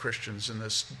lazy Christians in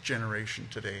this generation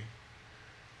today.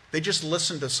 They just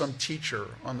listen to some teacher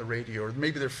on the radio or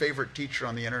maybe their favorite teacher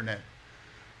on the internet.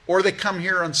 Or they come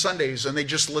here on Sundays and they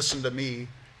just listen to me,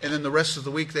 and then the rest of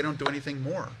the week they don't do anything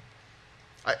more.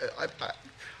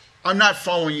 I'm not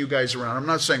following you guys around. I'm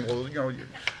not saying, well,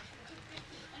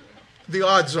 the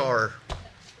odds are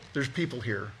there's people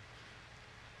here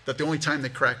that the only time they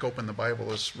crack open the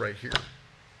Bible is right here.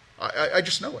 I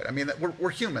just know it. I mean, we're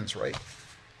humans, right?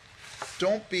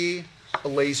 Don't be a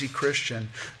lazy Christian.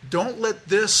 Don't let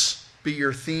this be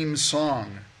your theme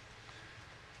song.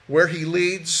 Where he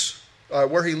leads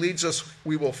us,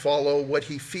 we will follow. What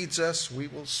he feeds us, we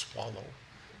will swallow.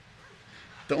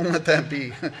 Don't let that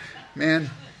be. Man,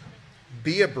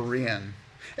 be a Berean.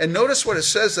 And notice what it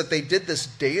says, that they did this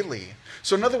daily.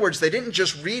 So in other words, they didn't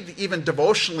just read even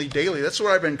devotionally daily. That's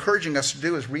what I've been encouraging us to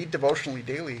do, is read devotionally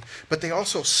daily. But they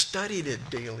also studied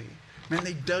it daily. Man,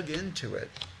 they dug into it.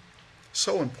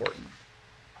 So important.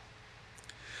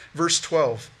 Verse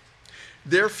 12.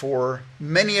 Therefore,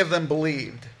 many of them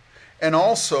believed, and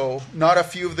also not a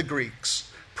few of the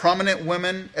Greeks, prominent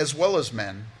women as well as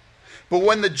men. But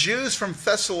when the Jews from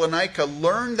Thessalonica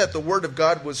learned that the word of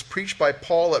God was preached by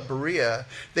Paul at Berea,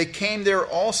 they came there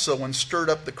also and stirred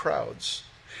up the crowds.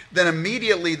 Then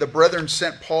immediately the brethren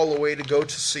sent Paul away to go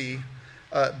to sea,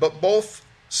 but both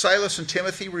Silas and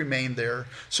Timothy remained there.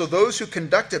 So those who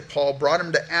conducted Paul brought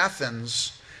him to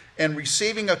Athens, and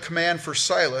receiving a command for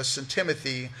Silas and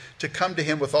Timothy to come to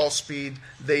him with all speed,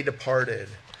 they departed.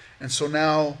 And so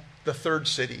now the third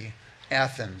city,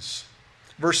 Athens.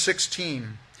 Verse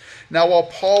 16. Now while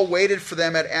Paul waited for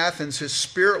them at Athens, his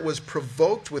spirit was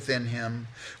provoked within him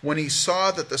when he saw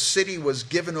that the city was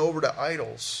given over to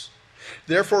idols.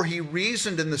 Therefore he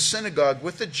reasoned in the synagogue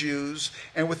with the Jews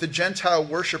and with the Gentile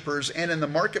worshippers, and in the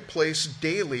marketplace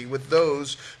daily with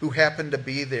those who happened to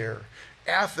be there.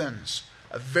 Athens,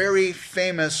 a very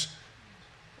famous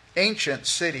ancient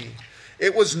city.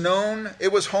 It was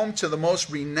home to the most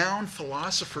renowned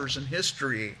philosophers in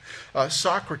history,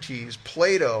 Socrates,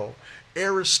 Plato,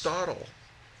 Aristotle.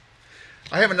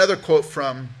 I have another quote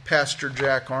from Pastor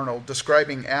Jack Arnold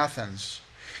describing Athens.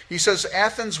 He says,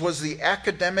 Athens was the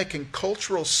academic and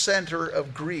cultural center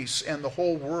of Greece and the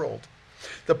whole world.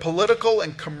 The political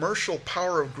and commercial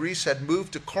power of Greece had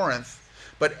moved to Corinth,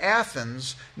 but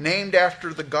Athens, named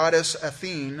after the goddess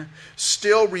Athene,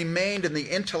 still remained the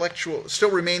intellectual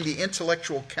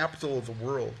capital of the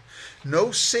world. No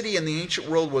city in the ancient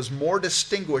world was more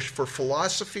distinguished for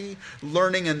philosophy,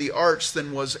 learning, and the arts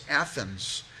than was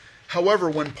Athens. However,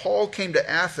 when Paul came to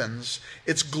Athens,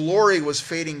 its glory was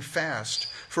fading fast,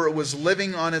 for it was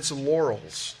living on its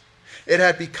laurels. It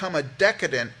had become a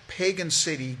decadent pagan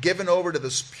city given over to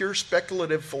this pure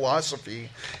speculative philosophy,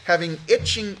 having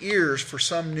itching ears for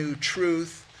some new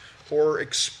truth or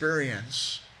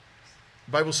experience.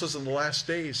 The Bible says in the last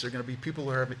days there are going to be people who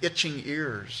have itching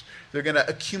ears. They're going to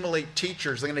accumulate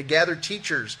teachers. They're going to gather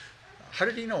teachers. How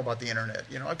did you know about the internet?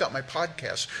 I've got my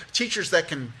podcast. Teachers that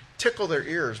can tickle their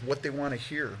ears, what they want to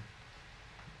hear.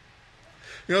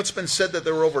 It's been said that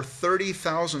there were over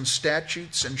 30,000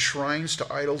 statues and shrines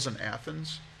to idols in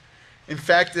Athens. In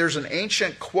fact, there's an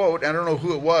ancient quote, I don't know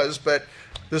who it was, but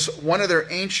one of their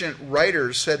ancient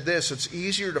writers said this: it's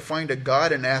easier to find a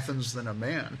god in Athens than a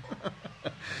man.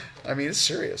 I mean, it's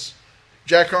serious.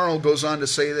 Jack Arnold goes on to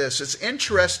say this: it's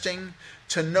interesting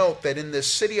to note that in this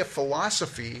city of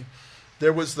philosophy,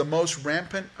 there was the most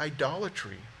rampant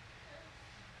idolatry.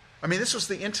 I mean, this was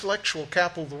the intellectual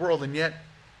capital of the world, and yet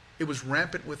it was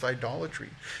rampant with idolatry.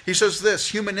 He says this: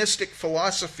 humanistic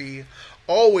philosophy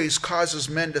always causes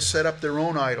men to set up their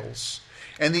own idols,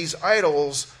 and these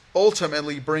idols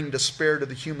ultimately bring despair to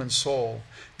the human soul.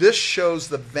 This shows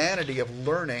the vanity of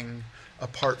learning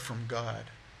apart from God.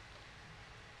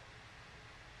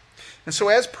 And so,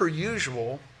 as per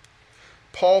usual,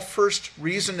 Paul first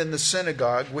reasoned in the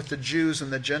synagogue with the Jews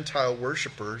and the Gentile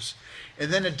worshippers,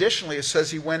 and then additionally it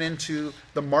says he went into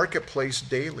the marketplace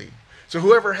daily. So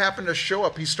whoever happened to show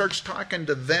up, he starts talking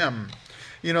to them.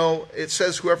 It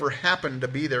says whoever happened to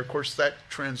be there. Of course, that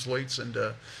translates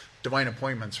into divine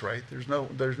appointments, right? There's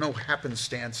no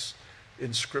happenstance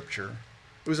in Scripture.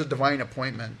 It was a divine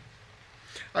appointment.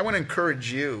 I want to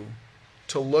encourage you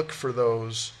to look for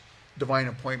those divine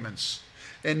appointments.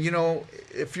 And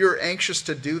if you're anxious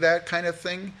to do that kind of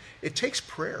thing, it takes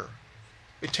prayer.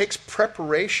 It takes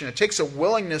preparation. It takes a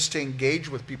willingness to engage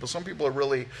with people. Some people are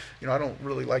really, I don't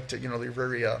really like to, they're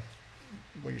very,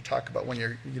 when you talk about when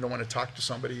you don't want to talk to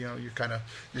somebody,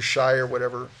 you're shy or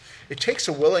whatever. It takes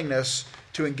a willingness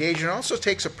to engage, and it also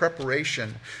takes a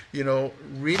preparation,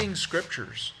 reading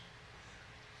scriptures.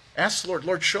 Ask the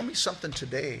Lord, show me something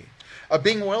today.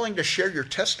 Being willing to share your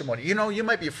testimony. You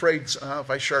might be afraid if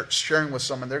I start sharing with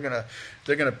someone, they're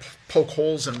gonna poke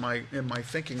holes in my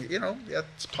thinking.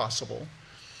 That's possible.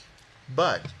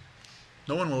 But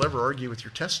no one will ever argue with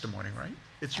your testimony, right?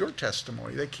 It's your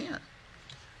testimony. They can't.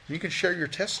 You can share your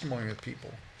testimony with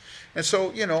people. And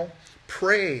so,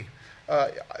 pray.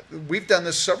 We've done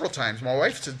this several times. My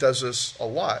wife does this a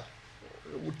lot.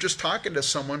 We're just talking to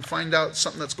someone, find out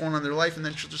something that's going on in their life, and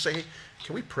then she'll just say, hey,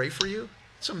 can we pray for you?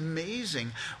 It's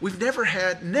amazing. We've never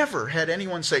had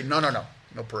anyone say,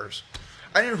 no prayers.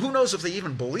 Who knows if they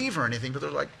even believe or anything, but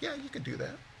they're like, yeah, you can do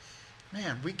that.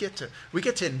 Man, we get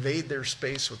to invade their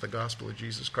space with the gospel of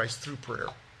Jesus Christ through prayer.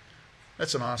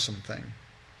 That's an awesome thing.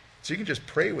 So you can just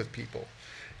pray with people.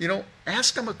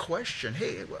 Ask them a question.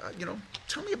 Hey,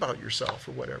 tell me about yourself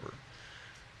or whatever.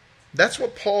 That's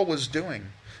what Paul was doing.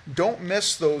 Don't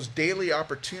miss those daily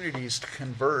opportunities to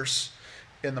converse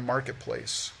in the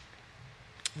marketplace.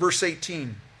 Verse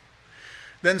 18.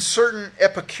 Then certain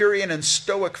Epicurean and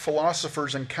Stoic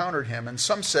philosophers encountered him, and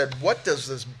some said, what does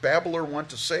this babbler want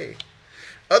to say?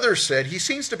 Others said, he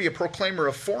seems to be a proclaimer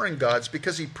of foreign gods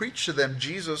because he preached to them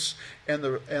Jesus and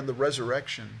the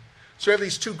resurrection. So we have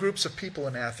these two groups of people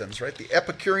in Athens, right? The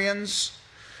Epicureans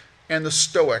and the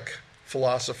Stoic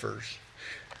philosophers.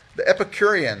 The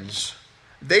Epicureans,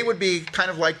 they would be kind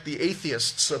of like the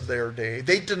atheists of their day.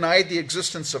 They denied the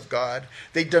existence of God.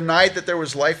 They denied that there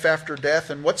was life after death.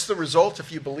 And what's the result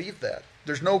if you believe that?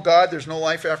 There's no God, there's no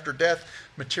life after death.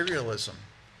 Materialism.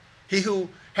 He who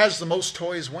has the most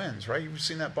toys wins, right? You've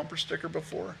seen that bumper sticker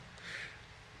before?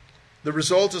 The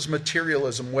result is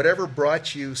materialism, whatever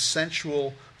brought you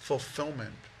sensual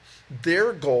fulfillment.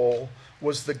 Their goal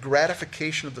was the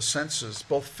gratification of the senses,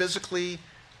 both physically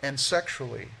and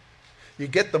sexually. You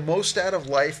get the most out of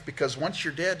life because once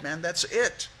you're dead, man, that's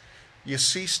it. You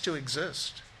cease to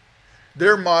exist.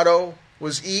 Their motto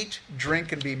was eat,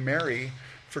 drink, and be merry,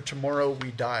 for tomorrow we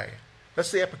die.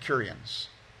 That's the Epicureans.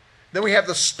 Then we have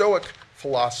the Stoic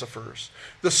philosophers.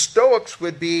 The Stoics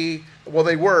would be, well,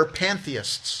 they were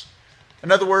pantheists.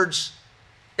 In other words,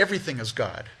 everything is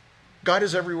God. God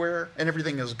is everywhere, and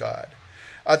everything is God.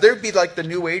 They'd be like the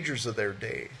New Agers of their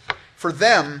day. For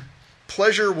them,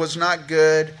 pleasure was not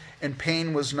good, and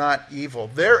pain was not evil.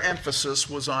 Their emphasis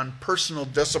was on personal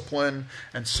discipline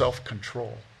and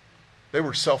self-control. They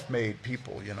were self-made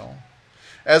people, you know.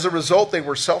 As a result, they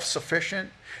were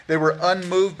self-sufficient. They were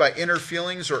unmoved by inner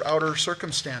feelings or outer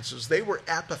circumstances. They were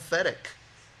apathetic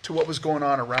to what was going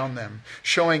on around them,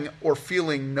 showing or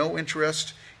feeling no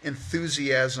interest,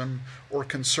 enthusiasm, or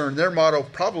concern. Their motto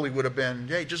probably would have been,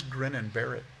 hey, just grin and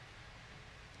bear it.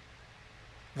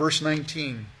 Verse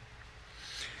 19.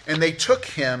 And they took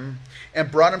him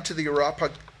and brought him to the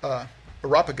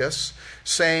Areopagus,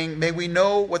 saying, may we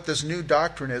know what this new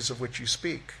doctrine is of which you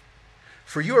speak?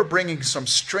 For you are bringing some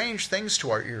strange things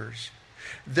to our ears.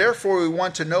 Therefore we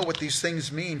want to know what these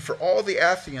things mean, for all the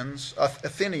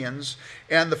Athenians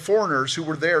and the foreigners who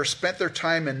were there spent their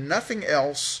time in nothing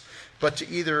else but to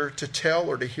either to tell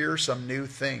or to hear some new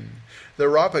thing. The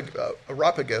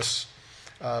Areopagus,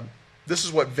 this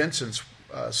is what Vincent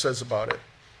says about it.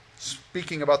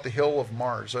 Speaking about the hill of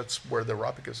Mars, that's where the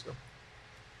Areopagus,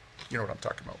 you know what I'm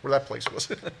talking about, where that place was.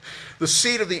 The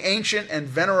seat of the ancient and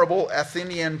venerable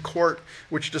Athenian court,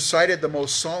 which decided the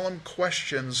most solemn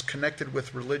questions connected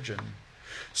with religion.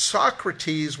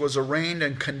 Socrates was arraigned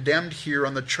and condemned here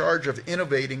on the charge of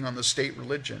innovating on the state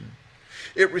religion.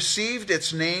 It received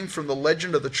its name from the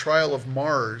legend of the trial of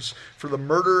Mars for the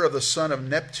murder of the son of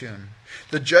Neptune.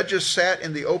 The judges sat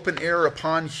in the open air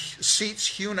upon seats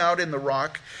hewn out in the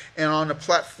rock and on a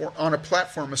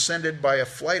platform ascended by a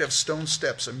flight of stone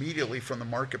steps immediately from the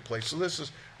marketplace. So this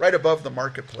is right above the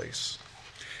marketplace.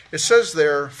 It says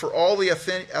there, for all the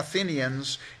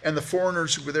Athenians and the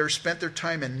foreigners who were there spent their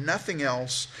time in nothing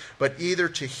else but either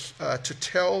to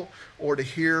tell or to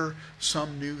hear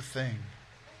some new thing.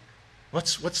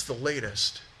 What's the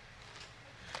latest?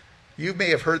 You may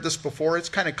have heard this before. It's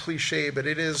kind of cliche, but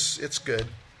it's good.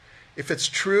 If it's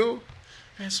true,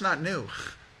 it's not new.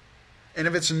 And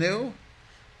if it's new,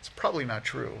 it's probably not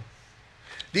true.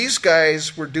 These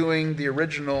guys were doing the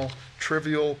original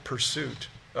Trivial Pursuit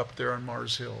up there on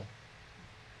Mars Hill.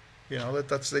 You know,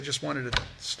 they just wanted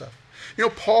stuff. You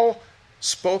know, Paul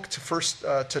spoke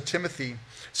to Timothy.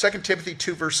 2 Timothy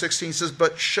 2 verse 16 says,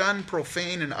 but shun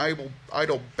profane and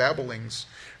idle babblings,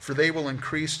 for they will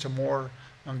increase to more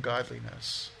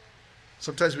ungodliness.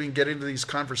 Sometimes we can get into these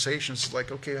conversations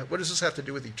like, okay, what does this have to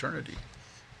do with eternity?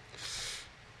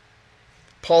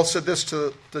 Paul said this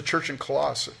to the church in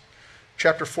Colossae,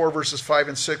 chapter 4, verses 5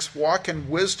 and 6, walk in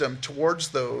wisdom towards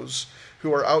those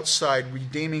who are outside,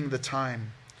 redeeming the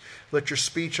time. Let your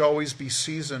speech always be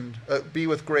be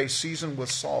with grace, seasoned with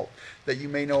salt, that you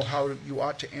may know how you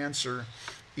ought to answer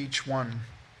each one.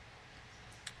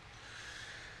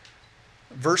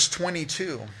 Verse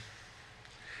 22.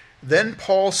 Then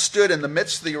Paul stood in the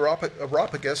midst of the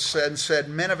Areopagus and said,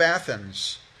 men of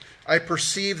Athens, I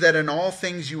perceive that in all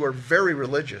things you are very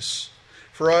religious.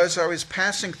 For as I was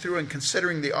passing through and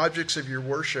considering the objects of your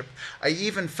worship, I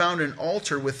even found an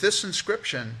altar with this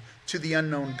inscription, to the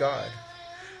unknown God.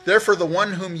 Therefore the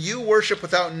one whom you worship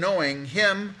without knowing,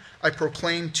 him I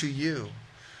proclaim to you.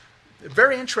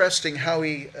 Very interesting how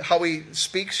he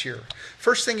speaks here.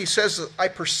 First thing he says, I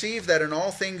perceive that in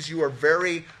all things you are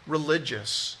very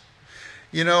religious.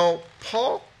 You know,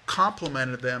 Paul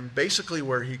complimented them basically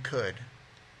where he could.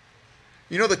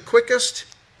 You know, the quickest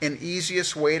and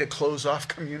easiest way to close off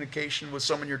communication with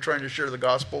someone you're trying to share the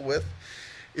gospel with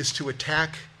is to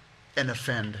attack and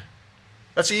offend.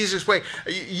 That's the easiest way.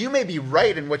 You may be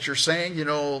right in what you're saying. You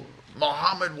know,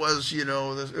 Muhammad was, you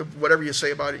know, whatever you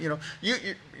say about it. You know,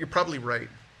 you're probably right.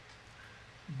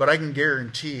 But I can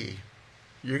guarantee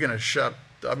you're going to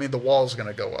the wall's going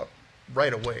to go up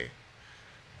right away.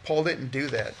 Paul didn't do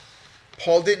that.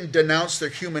 Paul didn't denounce their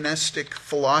humanistic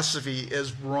philosophy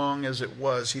as wrong as it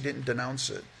was. He didn't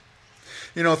denounce it.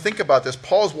 Think about this.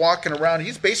 Paul's walking around.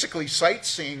 He's basically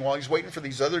sightseeing while he's waiting for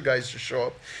these other guys to show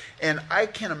up. And I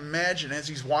can imagine as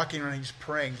he's walking around, he's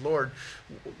praying, Lord,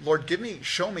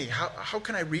 show me, how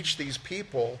can I reach these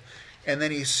people? And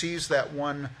then he sees that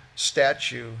one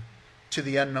statue to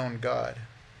the unknown God.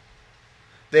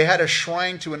 They had a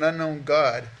shrine to an unknown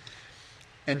God.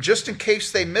 And just in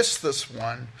case they missed this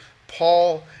one,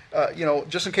 Paul,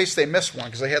 just in case they missed one,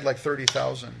 because they had like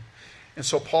 30,000. And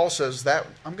so Paul says that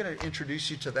I'm going to introduce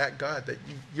you to that God that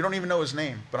you don't even know his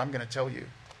name, but I'm going to tell you.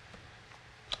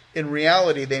 In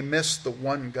reality, they missed the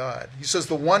one God. He says,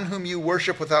 the one whom you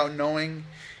worship without knowing,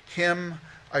 him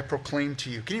I proclaim to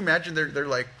you. Can you imagine? They're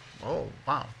like, oh,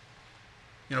 wow.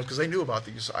 Because they knew about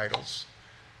these idols.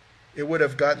 It would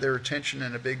have got their attention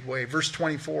in a big way. Verse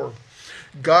 24.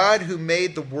 God who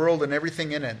made the world and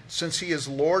everything in it, since he is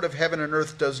Lord of heaven and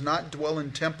earth, does not dwell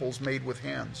in temples made with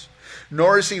hands,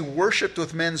 nor is he worshipped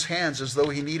with men's hands as though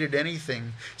he needed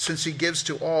anything, since he gives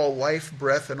to all life,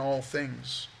 breath, and all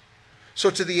things. So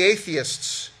to the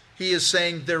atheists, he is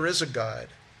saying there is a God,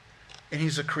 and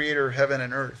he's the creator of heaven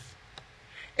and earth.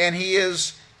 And he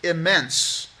is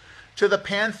immense. To the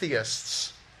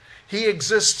pantheists, he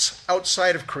exists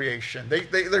outside of creation.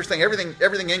 They're saying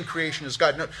everything in creation is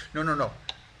God. No.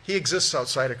 He exists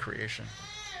outside of creation.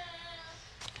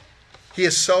 He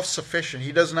is self-sufficient.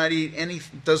 He does not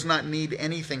need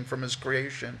anything from his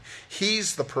creation.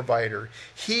 He's the provider.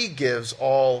 He gives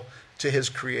all to his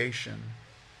creation.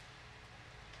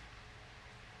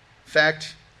 In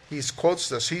fact, he quotes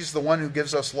this. He's the one who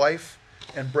gives us life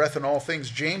and breath and all things.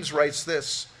 James writes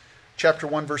this, chapter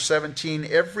 1, verse 17,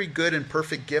 every good and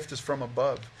perfect gift is from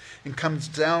above and comes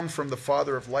down from the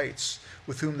Father of lights,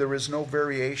 with whom there is no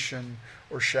variation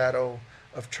or shadow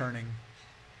of turning.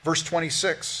 Verse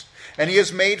 26, and he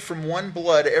has made from one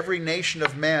blood every nation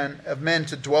of men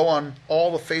to dwell on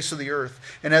all the face of the earth,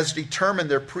 and has determined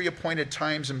their pre-appointed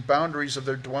times and boundaries of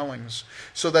their dwellings,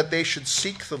 so that they should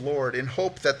seek the Lord in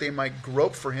hope that they might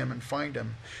grope for him and find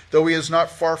him, though he is not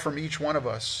far from each one of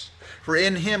us. For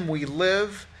in him we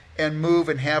live and move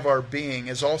and have our being,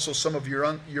 as also some of your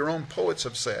own poets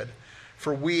have said,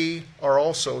 for we are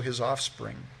also his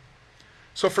offspring.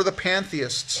 So for the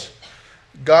pantheists,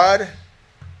 God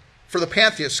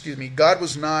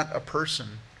was not a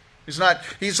person. He's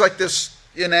like this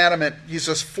inanimate, he's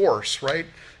this force, right?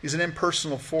 He's an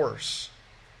impersonal force.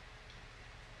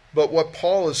 But what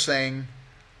Paul is saying,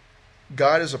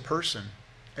 God is a person,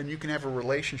 and you can have a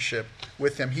relationship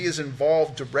with him. He is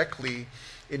involved directly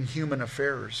in human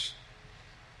affairs.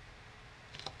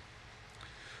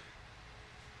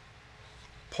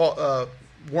 Warren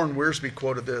Wiersbe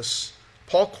quoted this.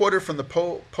 Paul quoted from the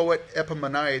poet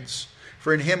Epimenides,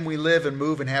 for in him we live and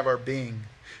move and have our being.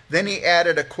 Then he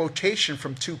added a quotation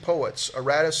from two poets,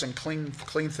 Aratus and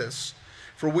Cleanthes,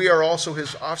 for we are also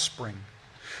his offspring.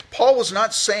 Paul was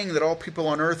not saying that all people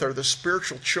on earth are the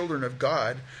spiritual children of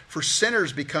God, for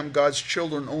sinners become God's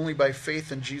children only by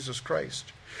faith in Jesus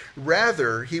Christ.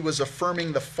 Rather, he was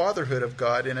affirming the fatherhood of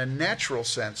God in a natural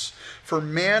sense, for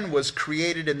man was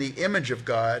created in the image of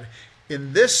God.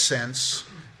 In this sense,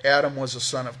 Adam was a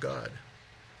son of God.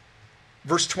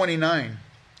 Verse 29,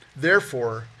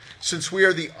 therefore, since we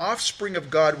are the offspring of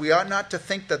God, we ought not to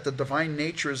think that the divine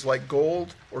nature is like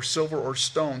gold or silver or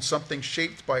stone, something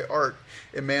shaped by art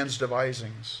in man's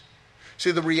devisings.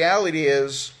 See, the reality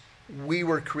is we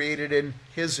were created in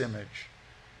his image.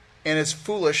 And it's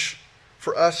foolish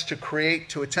for us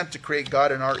to attempt to create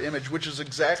God in our image, which is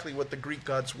exactly what the Greek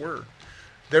gods were.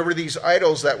 There were these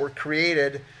idols that were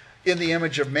created in the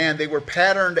image of man. They were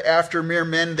patterned after mere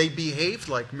men. They behaved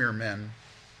like mere men.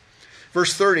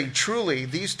 Verse 30, truly,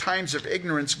 these times of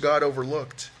ignorance God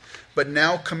overlooked, but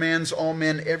now commands all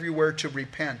men everywhere to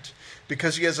repent,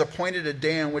 because he has appointed a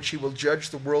day on which he will judge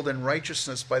the world in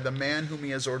righteousness by the man whom he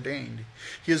has ordained.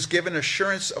 He has given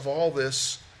assurance of all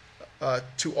this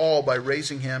to all by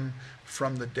raising him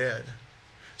from the dead.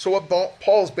 So what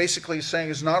Paul is basically saying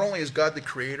is not only is God the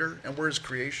creator and we're his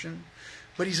creation,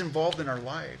 but he's involved in our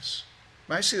lives.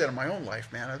 I see that in my own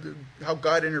life, man, how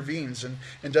God intervenes and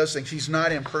does things. He's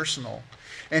not impersonal.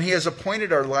 And he has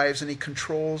appointed our lives and he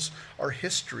controls our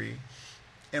history,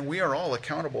 and we are all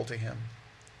accountable to him.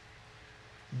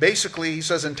 Basically, he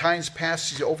says in times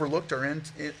past he overlooked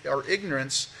our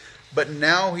ignorance, but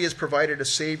now he has provided a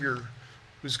Savior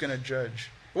who's going to judge.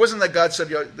 It wasn't that God said,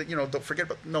 don't forget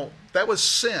about it. No, that was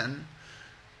sin,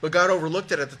 but God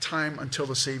overlooked it at the time until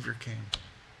the Savior came.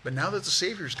 But now that the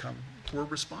Savior's come, we're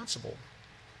responsible.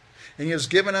 And he has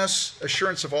given us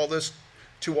assurance of all this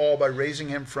to all by raising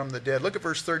him from the dead. Look at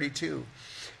verse 32.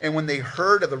 And when they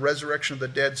heard of the resurrection of the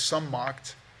dead, some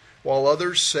mocked, while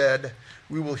others said,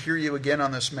 we will hear you again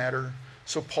on this matter.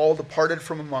 So Paul departed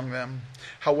from among them.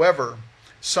 However,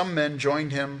 some men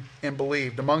joined him and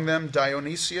believed. Among them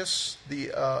Dionysius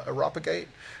the Areopagite,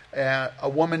 a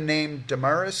woman named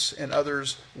Damaris, and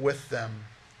others with them.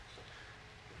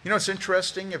 You know, it's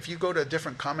interesting. If you go to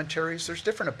different commentaries, there's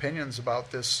different opinions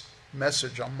about this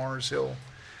message on Mars Hill.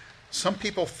 Some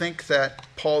people think that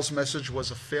Paul's message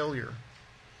was a failure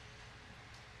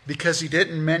because he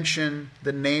didn't mention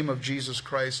the name of Jesus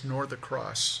Christ nor the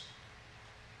cross.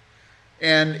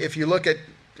 And if you look at,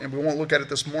 and we won't look at it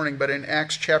this morning, but in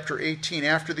Acts chapter 18,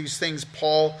 after these things,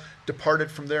 Paul departed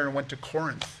from there and went to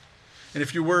Corinth. And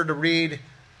if you were to read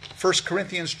 1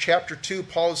 Corinthians chapter 2,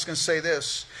 Paul is going to say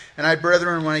this, "And I,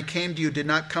 brethren, when I came to you, did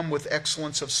not come with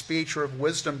excellence of speech or of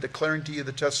wisdom, declaring to you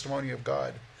the testimony of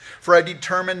God. For I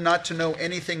determined not to know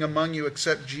anything among you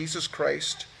except Jesus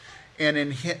Christ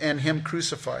and him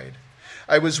crucified.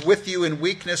 I was with you in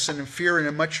weakness and in fear and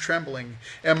in much trembling.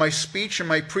 And my speech and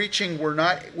my preaching were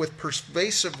not with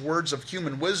persuasive words of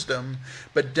human wisdom,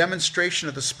 but demonstration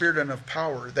of the Spirit and of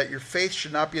power, that your faith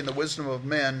should not be in the wisdom of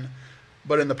men,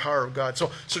 but in the power of God."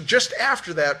 So just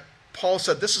after that, Paul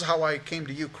said, "This is how I came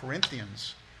to you,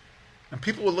 Corinthians." And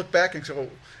people would look back and say, "Well,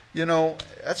 you know,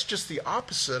 that's just the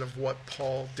opposite of what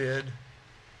Paul did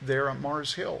there on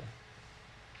Mars Hill."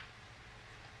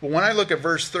 But when I look at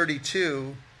verse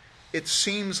 32, it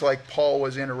seems like Paul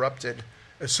was interrupted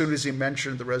as soon as he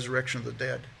mentioned the resurrection of the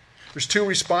dead. There's two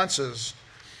responses.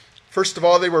 First of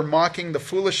all, they were mocking the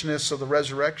foolishness of the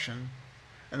resurrection.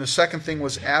 And the second thing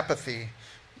was apathy.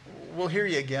 We'll hear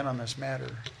you again on this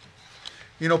matter.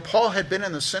 You know, Paul had been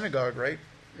in the synagogue, right?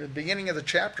 At the beginning of the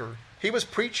chapter. He was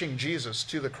preaching Jesus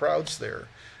to the crowds there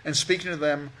and speaking to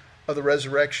them of the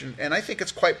resurrection. And I think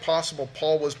it's quite possible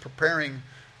Paul was preparing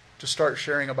to start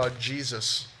sharing about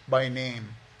Jesus by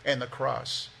name and the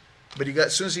cross. But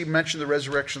as soon as he mentioned the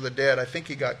resurrection of the dead, I think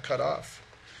he got cut off.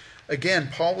 Again,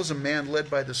 Paul was a man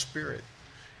led by the Spirit.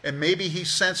 And maybe he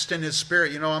sensed in his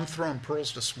spirit, you know, I'm throwing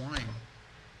pearls to swine.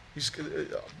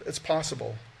 It's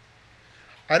possible.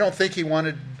 I don't think he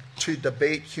wanted to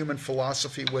debate human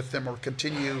philosophy with them or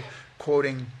continue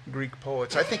quoting Greek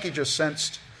poets. I think he just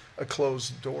sensed a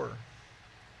closed door.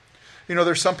 You know,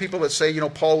 there's some people that say, you know,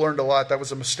 Paul learned a lot. That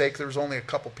was a mistake. There was only a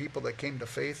couple people that came to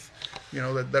faith, you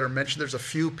know, that are mentioned. There's a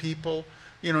few people.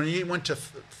 You know, he went to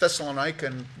Thessalonica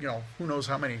and, you know, who knows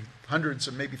how many hundreds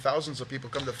and maybe thousands of people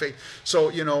come to faith. So,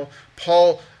 you know,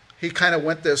 Paul, he kind of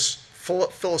went this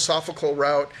philosophical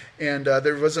route, and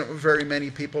there wasn't very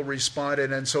many people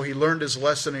responded, and so he learned his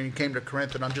lesson and he came to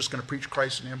Corinth, and I'm just going to preach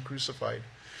Christ and him crucified.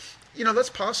 You know, that's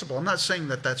possible. I'm not saying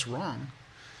that that's wrong.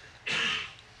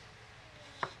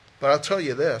 But I'll tell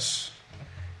you this,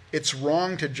 it's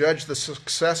wrong to judge the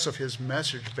success of his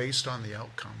message based on the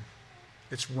outcome.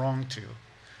 It's wrong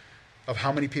of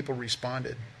how many people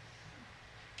responded.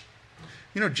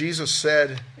 You know, Jesus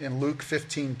said in Luke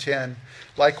 15:10,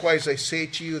 "Likewise I say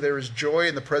to you, there is joy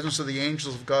in the presence of the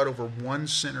angels of God over one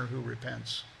sinner who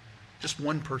repents." Just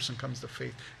one person comes to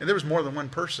faith. And there was more than one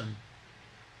person.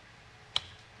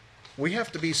 We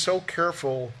have to be so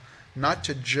careful not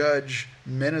to judge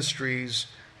ministries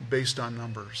based on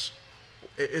numbers.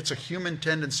 It's a human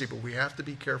tendency, but we have to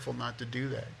be careful not to do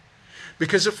that.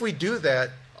 Because if we do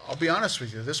that, I'll be honest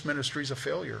with you, this ministry is a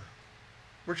failure.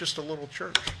 We're just a little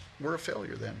church. We're a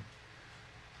failure then.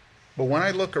 But when I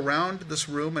look around this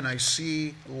room and I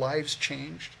see lives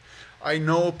changed, I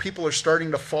know people are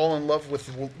starting to fall in love with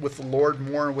the Lord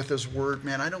more and with His Word.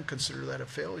 Man, I don't consider that a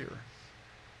failure.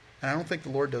 And I don't think the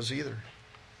Lord does either.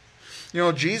 You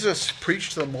know, Jesus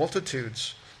preached to the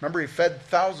multitudes. Remember, He fed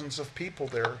thousands of people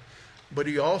there, but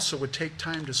He also would take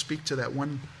time to speak to the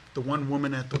one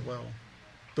woman at the well,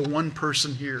 the one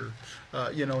person here,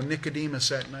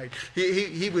 Nicodemus at night.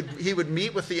 He would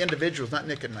meet with the individuals, not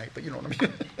Nick at night, but you know what I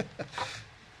mean.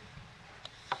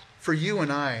 For you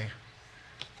and I,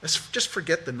 let's just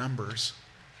forget the numbers.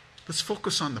 Let's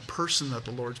focus on the person that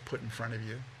the Lord's put in front of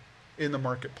you, in the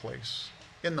marketplace,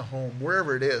 in the home,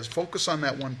 wherever it is. Focus on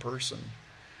that one person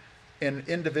and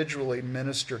individually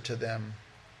minister to them.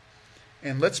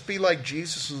 And let's be like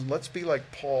Jesus and let's be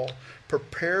like Paul,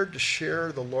 prepared to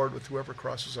share the Lord with whoever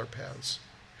crosses our paths.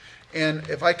 And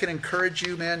if I can encourage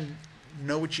you, man,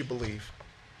 know what you believe.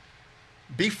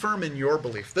 Be firm in your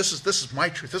belief. This is my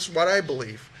truth. This is what I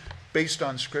believe, based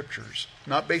on scriptures,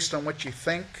 not based on what you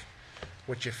think,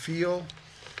 what you feel.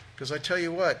 Because I tell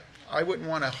you what, I wouldn't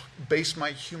want to base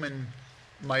my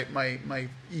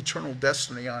eternal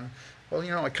destiny on,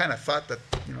 well, I kind of thought that,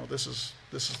 this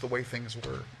is the way things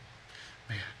were.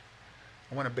 Man,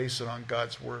 I want to base it on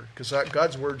God's Word, because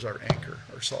God's Word's our anchor,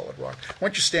 our solid rock. Why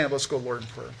don't you stand? Let's go, Lord, in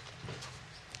prayer.